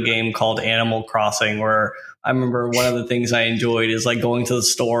video game called Animal Crossing, where I remember one of the things I enjoyed is like going to the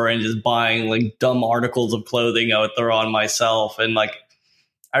store and just buying like dumb articles of clothing I would throw on myself. And like,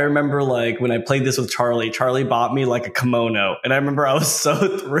 I remember like when I played this with Charlie bought me like a kimono. And I remember I was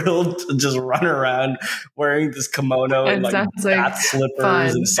so thrilled to just run around wearing this kimono and like bat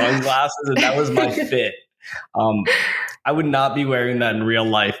slippers and sunglasses. And that was my fit. I would not be wearing that in real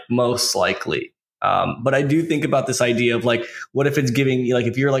life, most likely. But I do think about this idea of like, what if it's giving you, like,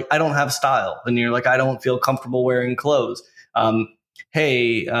 if you're like, I don't have style and you're like, I don't feel comfortable wearing clothes.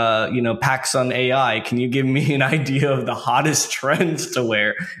 Hey, PacSun AI, can you give me an idea of the hottest trends to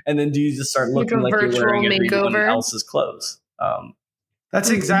wear? And then do you just start looking like you're wearing everyone else's clothes? That's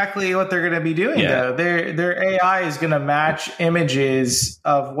exactly what they're going to be doing, though. Their AI is going to match images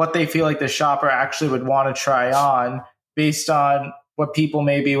of what they feel like the shopper actually would want to try on based on what people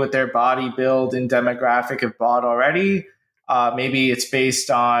maybe with their body build and demographic have bought already. Maybe it's based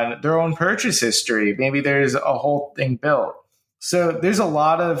on their own purchase history. Maybe there's a whole thing built. So there's a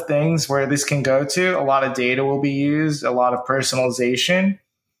lot of things where this can go to. A lot of data will be used, a lot of personalization.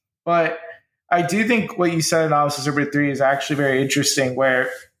 But I do think what you said in Office Number 3 is actually very interesting, where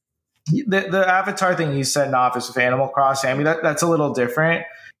the avatar thing you said in Office with Animal Crossing, I mean, that's a little different.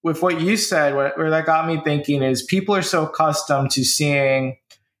 With what you said, where that got me thinking is people are so accustomed to seeing,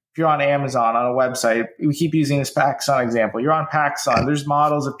 if you're on Amazon, on a website, we keep using this PacSun example. You're on PacSun. There's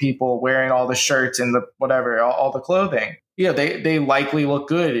models of people wearing all the shirts and the whatever, all the clothing. They likely look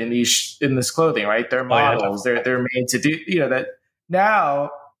good in this clothing, right? They're models. Oh, yeah. They're made to do, that.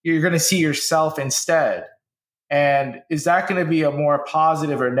 Now you're going to see yourself instead. And is that going to be a more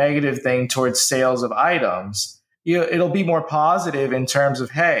positive or negative thing towards sales of items? It'll be more positive in terms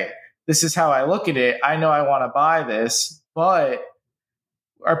of, hey, this is how I look at it. I know I want to buy this, but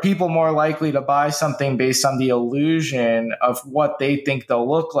are people more likely to buy something based on the illusion of what they think they'll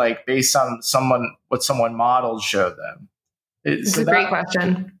look like based on what someone modeled showed them? It's a great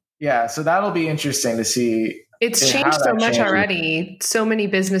question. Yeah, so that'll be interesting to see. It's changed so much already. So many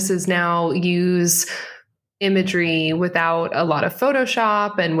businesses now use imagery without a lot of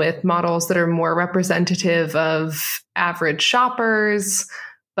Photoshop and with models that are more representative of average shoppers.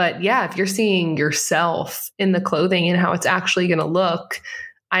 But yeah, if you're seeing yourself in the clothing and how it's actually going to look,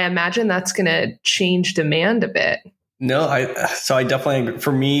 I imagine that's going to change demand a bit. No, I definitely,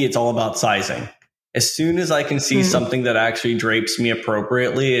 for me, it's all about sizing. As soon as I can see something that actually drapes me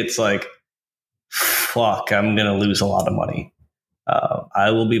appropriately, it's like, fuck, I'm going to lose a lot of money.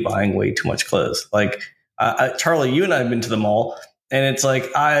 I will be buying way too much clothes. Like, Charlie, you and I have been to the mall, and it's like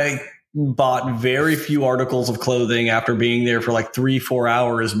I bought very few articles of clothing after being there for like 3-4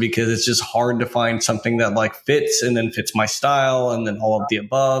 hours because it's just hard to find something that like fits and then fits my style and then all of the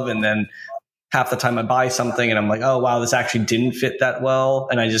above. And then half the time I buy something and I'm like, oh, wow, this actually didn't fit that well.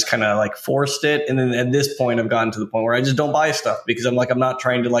 And I just kind of like forced it. And then at this point, I've gotten to the point where I just don't buy stuff because I'm like, I'm not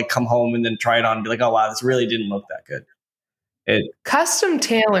trying to like come home and then try it on and be like, oh, wow, this really didn't look that good. Custom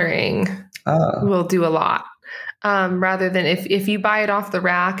tailoring will do a lot. Rather than if you buy it off the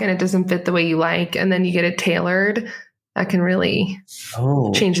rack and it doesn't fit the way you like, and then you get it tailored, that can really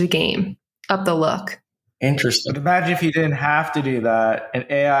change the game, up the look. Interesting. But imagine if you didn't have to do that, and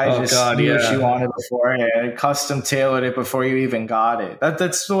AI knew what you wanted beforehand, custom tailored it before you even got it.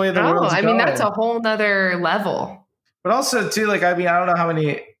 That's the way the world's going. I mean, that's a whole nother level. But also, too, like, I mean, I don't know how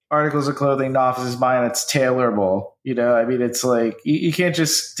many articles of clothing the office is buying that's tailorable. I mean, it's like you can't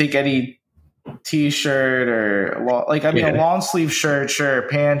just take any T-shirt or a long sleeve shirt, sure,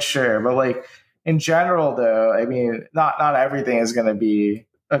 pants, sure, but like in general, though, I mean, not everything is going to be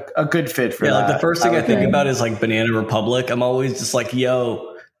a good fit for that. Like the first thing I think about is like Banana Republic. I'm always just like,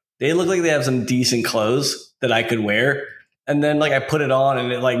 yo, they look like they have some decent clothes that I could wear, and then like I put it on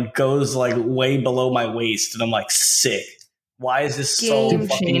and it like goes like way below my waist, and I'm like, sick. Why is this so fucking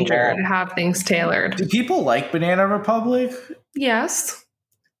changer to have things tailored? Do people like Banana Republic? Yes.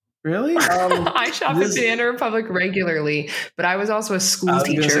 Really? I shop at Banana Republic regularly, but I was also a school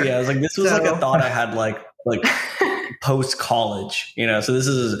teacher. I was like, this was like a thought I had like post college, So this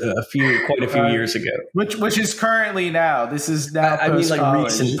is quite a few years ago. Which is currently now. This is now. I mean, like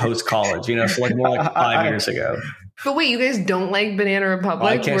recent post college, So like more like 5 years ago. But wait, you guys don't like Banana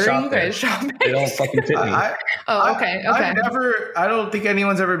Republic? Where are you guys shopping? They don't fucking fit me. Okay. I don't think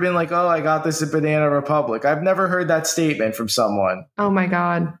anyone's ever been like, oh, I got this at Banana Republic. I've never heard that statement from someone. Oh my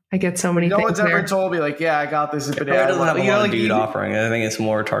God. I get so many things. No one's ever told me like, yeah, I got this at Banana Republic. It doesn't have a lot of dude offering. I think it's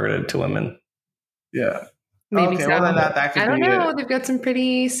more targeted to women. Yeah. Maybe so. Well, then that could I don't know. They've got some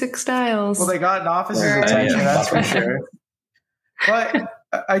pretty sick styles. Well, they got an office's attention, that's for sure. But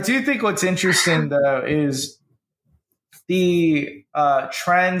I do think what's interesting, though, is the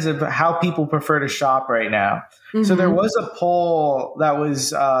trends of how people prefer to shop right now. Mm-hmm. So there was a poll that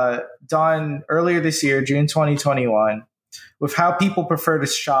was done earlier this year, June 2021, with how people prefer to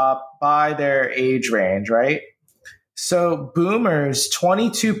shop by their age range, right? So boomers,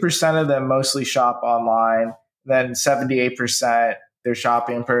 22% of them mostly shop online, then 78% they're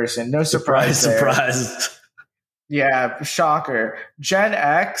shopping in person. No surprise there. Surprise. Yeah, shocker. Gen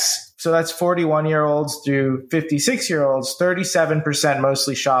X, so that's 41-year-olds through 56-year-olds, 37%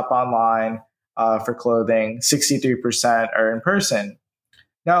 mostly shop online for clothing, 63% are in person.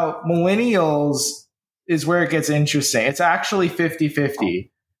 Now, millennials is where it gets interesting. It's actually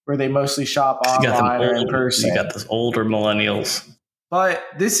 50-50, where they mostly shop online or in person. You got those older millennials. But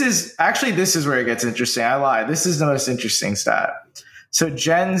this is where it gets interesting. I lied. This is the most interesting stat. So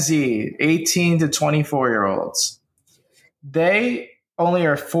Gen Z, 18 to 24-year-olds, they only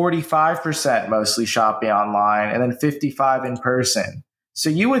are 45% mostly shopping online, and then 55 in person. So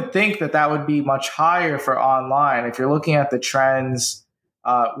you would think that that would be much higher for online if you're looking at the trends,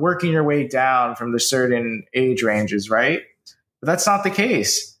 working your way down from the certain age ranges, right? But that's not the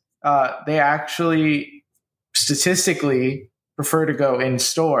case. They actually statistically prefer to go in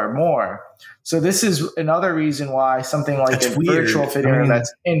store more. So this is another reason why something like that's a weird. Virtual fitting room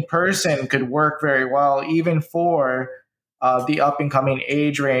that's in person could work very well, even for the up and coming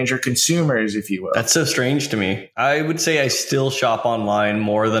age range or consumers, if you will. That's so strange to me. I would say I still shop online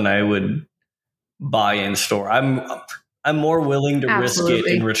more than I would buy in store. I'm more willing to risk it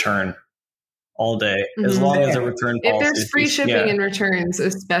in return all day, as long as a return policy. If there's free shipping and returns,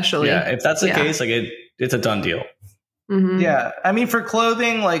 especially. Yeah, if that's the case, like it's a done deal. Mm-hmm. Yeah, I mean, for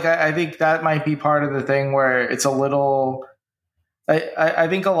clothing, like I think that might be part of the thing where it's a little. I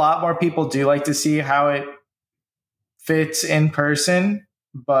think a lot more people do like to see how it fits in person,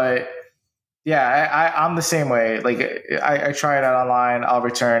 but yeah, I'm the same way. Like I try it out online, I'll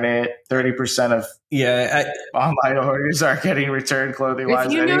return it. 30% of online orders are getting returned clothing wise.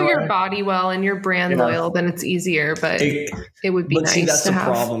 If you know your body well and you're brand loyal, then it's easier. But it would be nice. See, that's the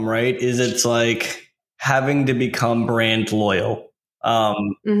problem, right? Is it's like having to become brand loyal.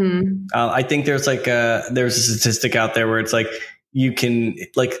 I think there's there's a statistic out there where it's like you can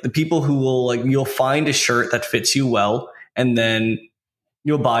like the people who will like you'll find a shirt that fits you well, and then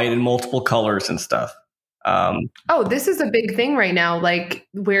you'll buy it in multiple colors and stuff. This is a big thing right now, like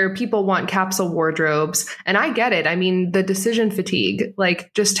where people want capsule wardrobes. And I get it. I mean, the decision fatigue,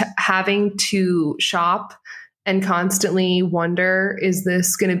 like just having to shop and constantly wonder, is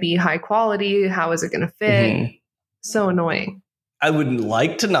this going to be high quality? How is it going to fit? Mm-hmm. So annoying. I wouldn't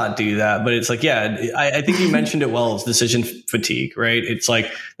like to not do that, but it's like, I think you mentioned it well. It's decision fatigue, right? It's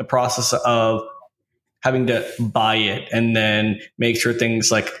like the process of having to buy it and then make sure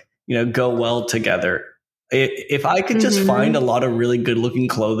things go well together. If I could just find a lot of really good looking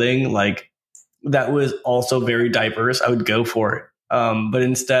clothing, like that was also very diverse, I would go for it. But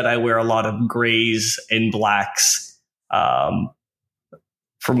instead I wear a lot of grays and blacks,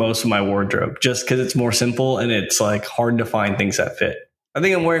 for most of my wardrobe, just because it's more simple and it's like hard to find things that fit. I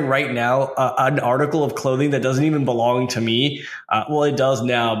think I'm wearing right now an article of clothing that doesn't even belong to me. Well, it does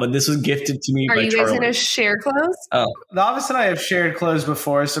now, but this was gifted to me by Charlie. Are you guys going to share clothes? Oh. The office and I have shared clothes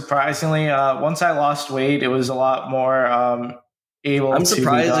before, surprisingly. Once I lost weight, it was a lot more able I'm to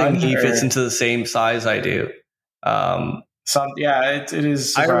surprising he fits into the same size I do. It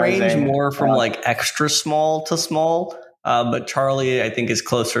is surprising. I range more from like extra small to small, but Charlie, I think, is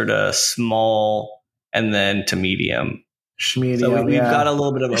closer to small and then to medium. So we've got a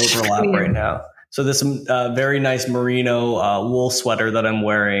little bit of overlap right now. So this very nice merino wool sweater that I'm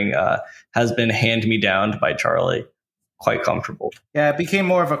wearing has been hand-me-downed by Charlie. Quite comfortable. Yeah, it became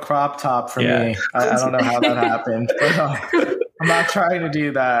more of a crop top for me. I don't know how that happened. But, I'm not trying to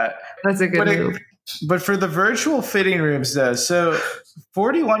do that. That's a good move. But for the virtual fitting rooms, though, so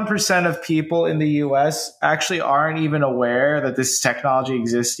 41% of people in the US actually aren't even aware that this technology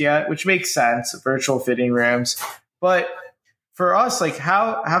exists yet, which makes sense, virtual fitting rooms. But for us, like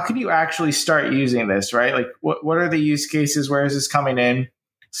how can you actually start using this, right? Like what are the use cases? Where is this coming in?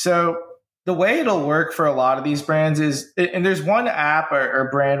 So the way it'll work for a lot of these brands is, and there's one app or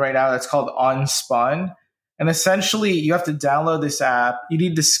brand right now that's called Unspun. And essentially you have to download this app. You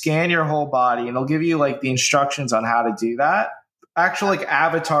need to scan your whole body and it'll give you like the instructions on how to do that. Actual like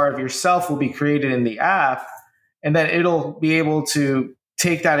avatar of yourself will be created in the app. And then it'll be able to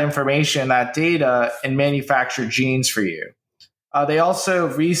take that information, that data, and manufacture jeans for you. They also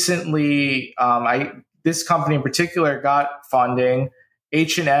recently, this company in particular got funding.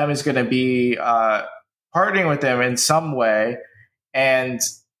 H&M is going to be partnering with them in some way. And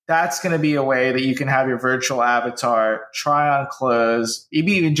that's going to be a way that you can have your virtual avatar try on clothes,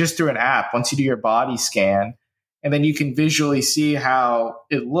 maybe even just through an app once you do your body scan. And then you can visually see how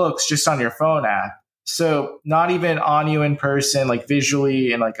it looks just on your phone app. So not even on you in person, like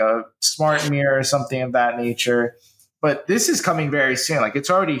visually in like a smart mirror or something of that nature. But this is coming very soon. Like it's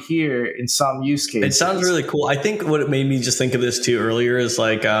already here in some use cases. It sounds really cool. I think what it made me just think of this too earlier is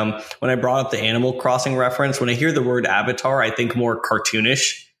like when I brought up the Animal Crossing reference, when I hear the word avatar, I think more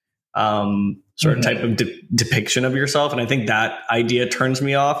cartoonish sort of type of depiction of yourself. And I think that idea turns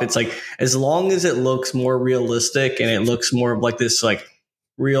me off. It's like, as long as it looks more realistic and it looks more of like this like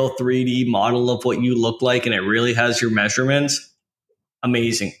real 3D model of what you look like and it really has your measurements,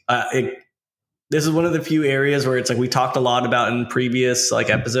 amazing. this is one of the few areas where it's like we talked a lot about in previous like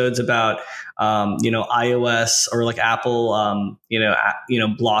episodes about iOS or like Apple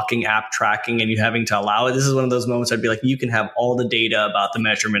blocking app tracking and you having to allow it. This is one of those moments I'd be like, you can have all the data about the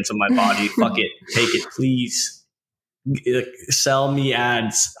measurements of my body. Fuck it, take it, please. Sell me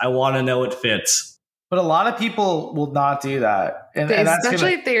ads. I want to know it fits. But a lot of people will not do that. And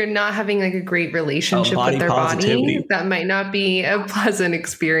especially if they're not having like a great relationship with their body, that might not be a pleasant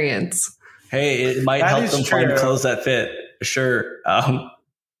experience. Hey, it might help them find clothes that fit. Sure.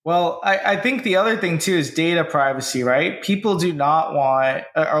 Well, I think the other thing too is data privacy, right? People do not want,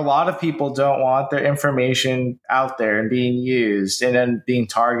 or a lot of people don't want their information out there and being used and then being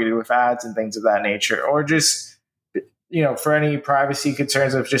targeted with ads and things of that nature, or just, for any privacy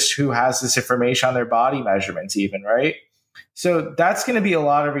concerns of just who has this information on their body measurements even, right? So that's going to be a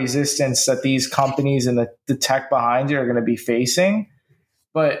lot of resistance that these companies and the tech behind it are going to be facing.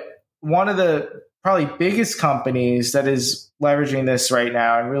 But one of the probably biggest companies that is leveraging this right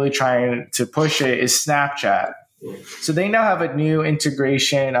now and really trying to push it is Snapchat. So they now have a new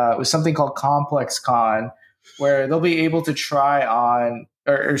integration with something called ComplexCon, where they'll be able to try on,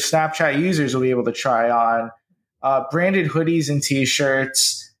 or Snapchat users will be able to try on branded hoodies and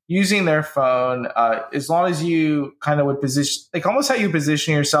t-shirts using their phone, as long as you kind of would position, like almost how you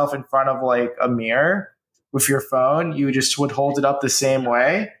position yourself in front of like a mirror with your phone, you just would hold it up the same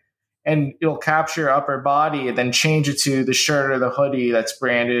way. And it'll capture your upper body and then change it to the shirt or the hoodie that's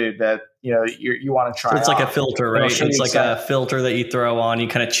branded that you want to try. So it's like a filter, right? It's like a filter that you throw on. You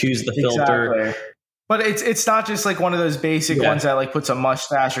kind of choose the filter. Exactly. But it's not just like one of those basic ones that like puts a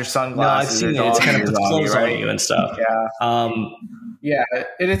mustache or sunglasses. No, I've seen it. It's kind of puts clothes on you and stuff. Yeah.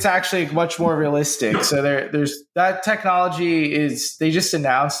 And it's actually much more realistic. So there's that technology they just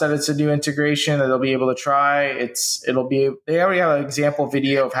announced that it's a new integration that they'll be able to try. They already have an example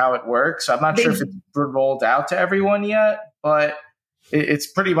video of how it works. So I'm not sure if it's rolled out to everyone yet, but it's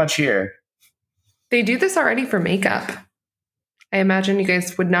pretty much here. They do this already for makeup. I imagine you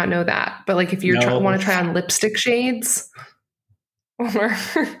guys would not know that. But like if you want to try on lipstick shades or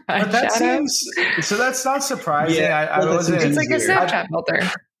eyeshadow. So that's not surprising. Yeah, it's like a Snapchat filter.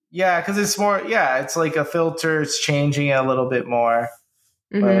 Yeah, because it's more, it's like a filter. It's changing it a little bit more.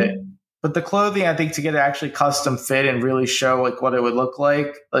 Mm-hmm. But the clothing, I think to get it actually custom fit and really show like what it would look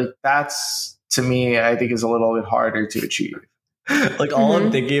like that's, to me, I think is a little bit harder to achieve. Like all I'm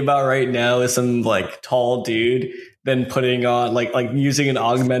thinking about right now is some like tall dude then putting on like using an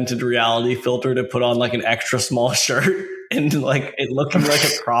augmented reality filter to put on like an extra small shirt and like it looking like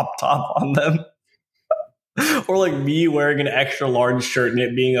a crop top on them. Or like me wearing an extra large shirt and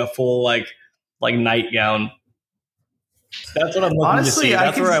it being a full like nightgown. That's what I'm looking to see.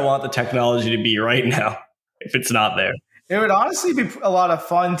 That's where I want the technology to be right now, if it's not there. It would honestly be a lot of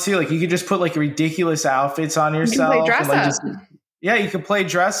fun too. Like you could just put like ridiculous outfits on yourself. You can play dress up. You can play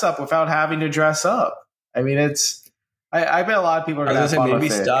dress up without having to dress up. I mean, I bet a lot of people are going to have fun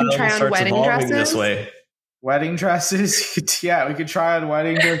with it. Style starts evolving this way. Wedding dresses? Yeah, we could try on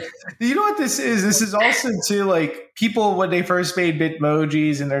wedding dresses. You know what this is? This is also too like people when they first made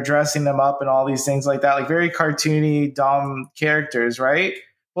Bitmojis and they're dressing them up and all these things like that, like very cartoony, dumb characters, right?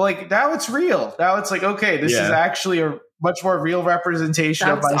 Well, like now it's real. Now it's like, okay, this is actually a much more real representation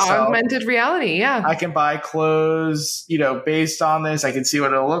of myself. Augmented reality, yeah. I can buy clothes, based on this. I can see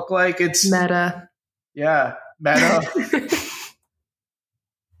what it'll look like. It's meta. Yeah, meta.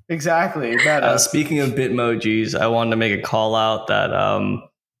 Exactly, meta. Speaking of Bitmojis, I wanted to make a call out that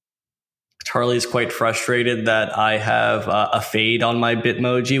Charlie's quite frustrated that I have a fade on my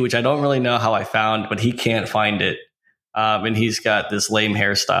Bitmoji, which I don't really know how I found, but he can't find it. And he's got this lame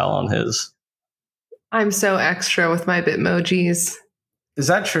hairstyle on his. I'm so extra with my Bitmojis. Is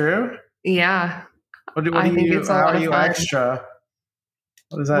that true? Yeah. I think it's a lot of fun. Extra?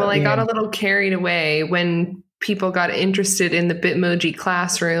 What does that mean? I got a little carried away when people got interested in the Bitmoji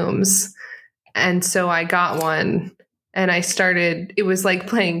classrooms. And so I got one and it was like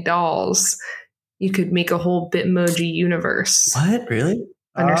playing dolls. You could make a whole Bitmoji universe. What? Really?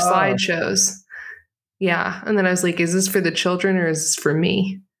 On your slideshows. Yeah. And then I was like, is this for the children or is this for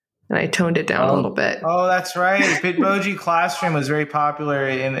me? And I toned it down a little bit. Oh, that's right. Bitmoji Classroom was very popular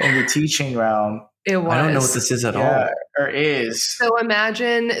in the teaching realm. It was. I don't know what this is at all. Or is. So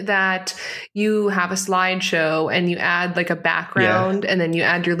imagine that you have a slideshow and you add like a background and then you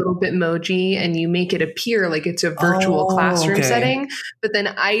add your little Bitmoji and you make it appear like it's a virtual classroom setting. But then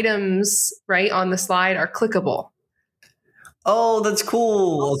items right on the slide are clickable. Oh, that's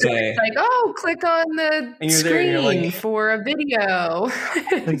cool. Okay. It's like, oh, click on the screen for a video.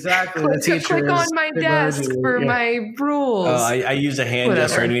 Exactly. click on my desk for my rules. I use a hand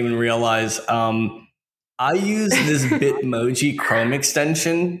gesture. I didn't even realize. I use this Bitmoji Chrome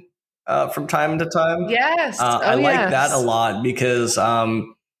extension from time to time. Yes. I like that a lot because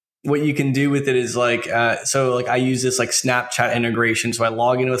what you can do with it is like, I use this like Snapchat integration. So I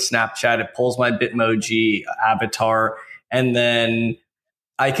log in with Snapchat, it pulls my Bitmoji avatar, and then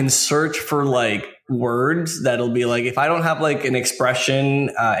I can search for like words that'll be like, if I don't have like an expression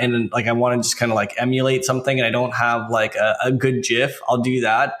and like I want to just kind of like emulate something and I don't have like a good GIF, I'll do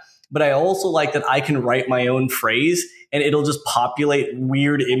that. But I also like that I can write my own phrase and it'll just populate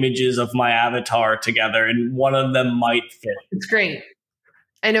weird images of my avatar together and one of them might fit. It's great.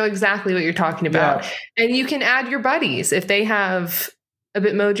 I know exactly what you're talking about. Yeah. And you can add your buddies if they have a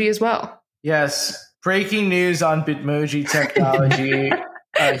Bitmoji as well. Yes. Breaking news on Bitmoji technology.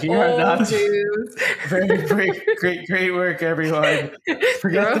 Great work, everyone.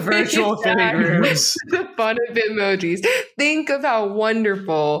 Forget the virtual fitting rooms. The fun of Bitmojis. Think of how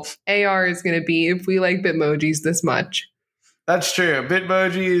wonderful AR is going to be if we like Bitmojis this much. That's true.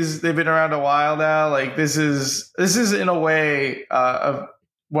 Bitmojis, they've been around a while now. Like this is in a way of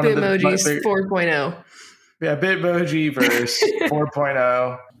one Bitmojis of the 4.0. Yeah, Bitmoji verse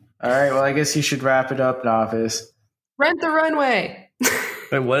 4.0. All right. Well, I guess you should wrap it up, Novice. Rent the Runway.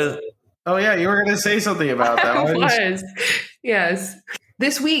 Wait, what is? Oh yeah, you were going to say something about that. I was. Yes.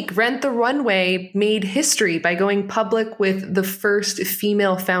 This week, Rent the Runway made history by going public with the first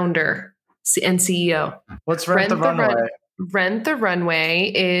female founder and CEO. What's Rent the Runway? Rent the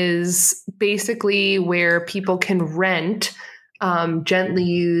Runway is basically where people can rent gently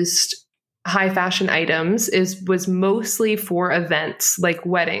used high fashion items. Was mostly for events like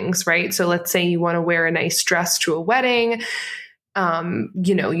weddings, right? So let's say you want to wear a nice dress to a wedding.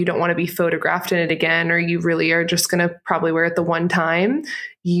 You don't want to be photographed in it again, or you really are just going to probably wear it the one time.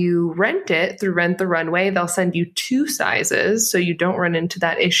 You rent it through Rent the Runway. They'll send you 2 sizes so you don't run into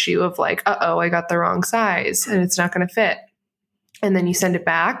that issue of like, I got the wrong size and it's not going to fit. And then you send it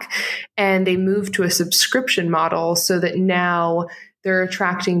back, and they move to a subscription model so that now they're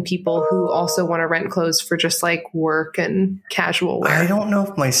attracting people who also want to rent clothes for just like work and casual wear. I don't know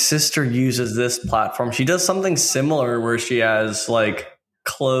if my sister uses this platform. She does something similar where she has like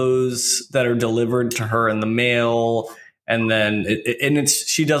clothes that are delivered to her in the mail. And then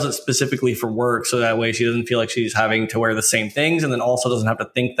she does it specifically for work. So that way she doesn't feel like she's having to wear the same things, and then also doesn't have to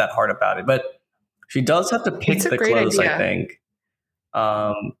think that hard about it. But she does have to pick the clothes, idea. I think.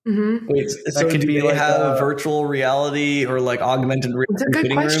 Wait, so could be like have virtual reality or like augmented reality? It's a good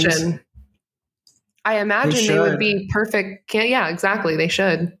question. Rooms? I imagine they would be perfect. Yeah, exactly. They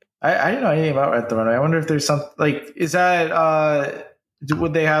should. I didn't know anything about Rent the Runway. I wonder if there's some like, is that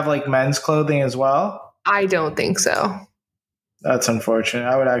would they have like men's clothing as well? I don't think so. That's unfortunate.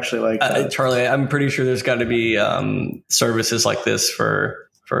 I would actually like that. Charlie, I'm pretty sure there's got to be services like this for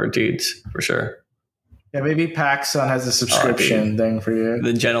dudes for sure. Yeah, maybe PacSun has a subscription thing for you.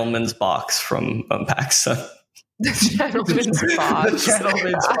 The gentleman's box from PacSun. The gentleman's box. The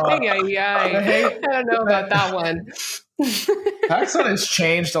gentleman's box. I don't know about that one. PacSun has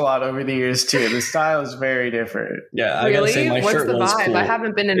changed a lot over the years too. The style is very different. Yeah, really? I gotta say my What's shirt the was vibe? cool. I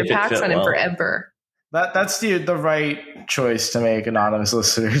haven't been in a PacSun in forever. That's the right choice to make, anonymous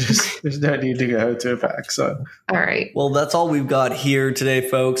listener. Just there's no need to go to a PacSun. All right. Well, that's all we've got here today,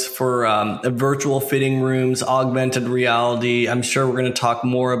 folks, for virtual fitting rooms, augmented reality. I'm sure we're going to talk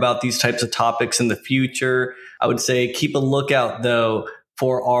more about these types of topics in the future. I would say keep a lookout, though,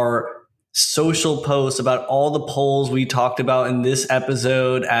 for our social posts about all the polls we talked about in this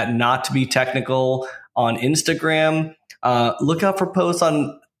episode at Not to Be Technical on Instagram. Look out for posts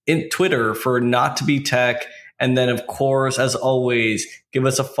on Twitter for Not to Be Tech. And then, of course, as always, give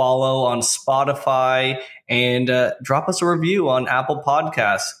us a follow on Spotify and drop us a review on Apple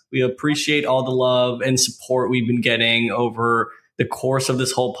Podcasts. We appreciate all the love and support we've been getting over the course of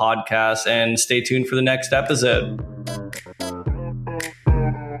this whole podcast. And stay tuned for the next episode.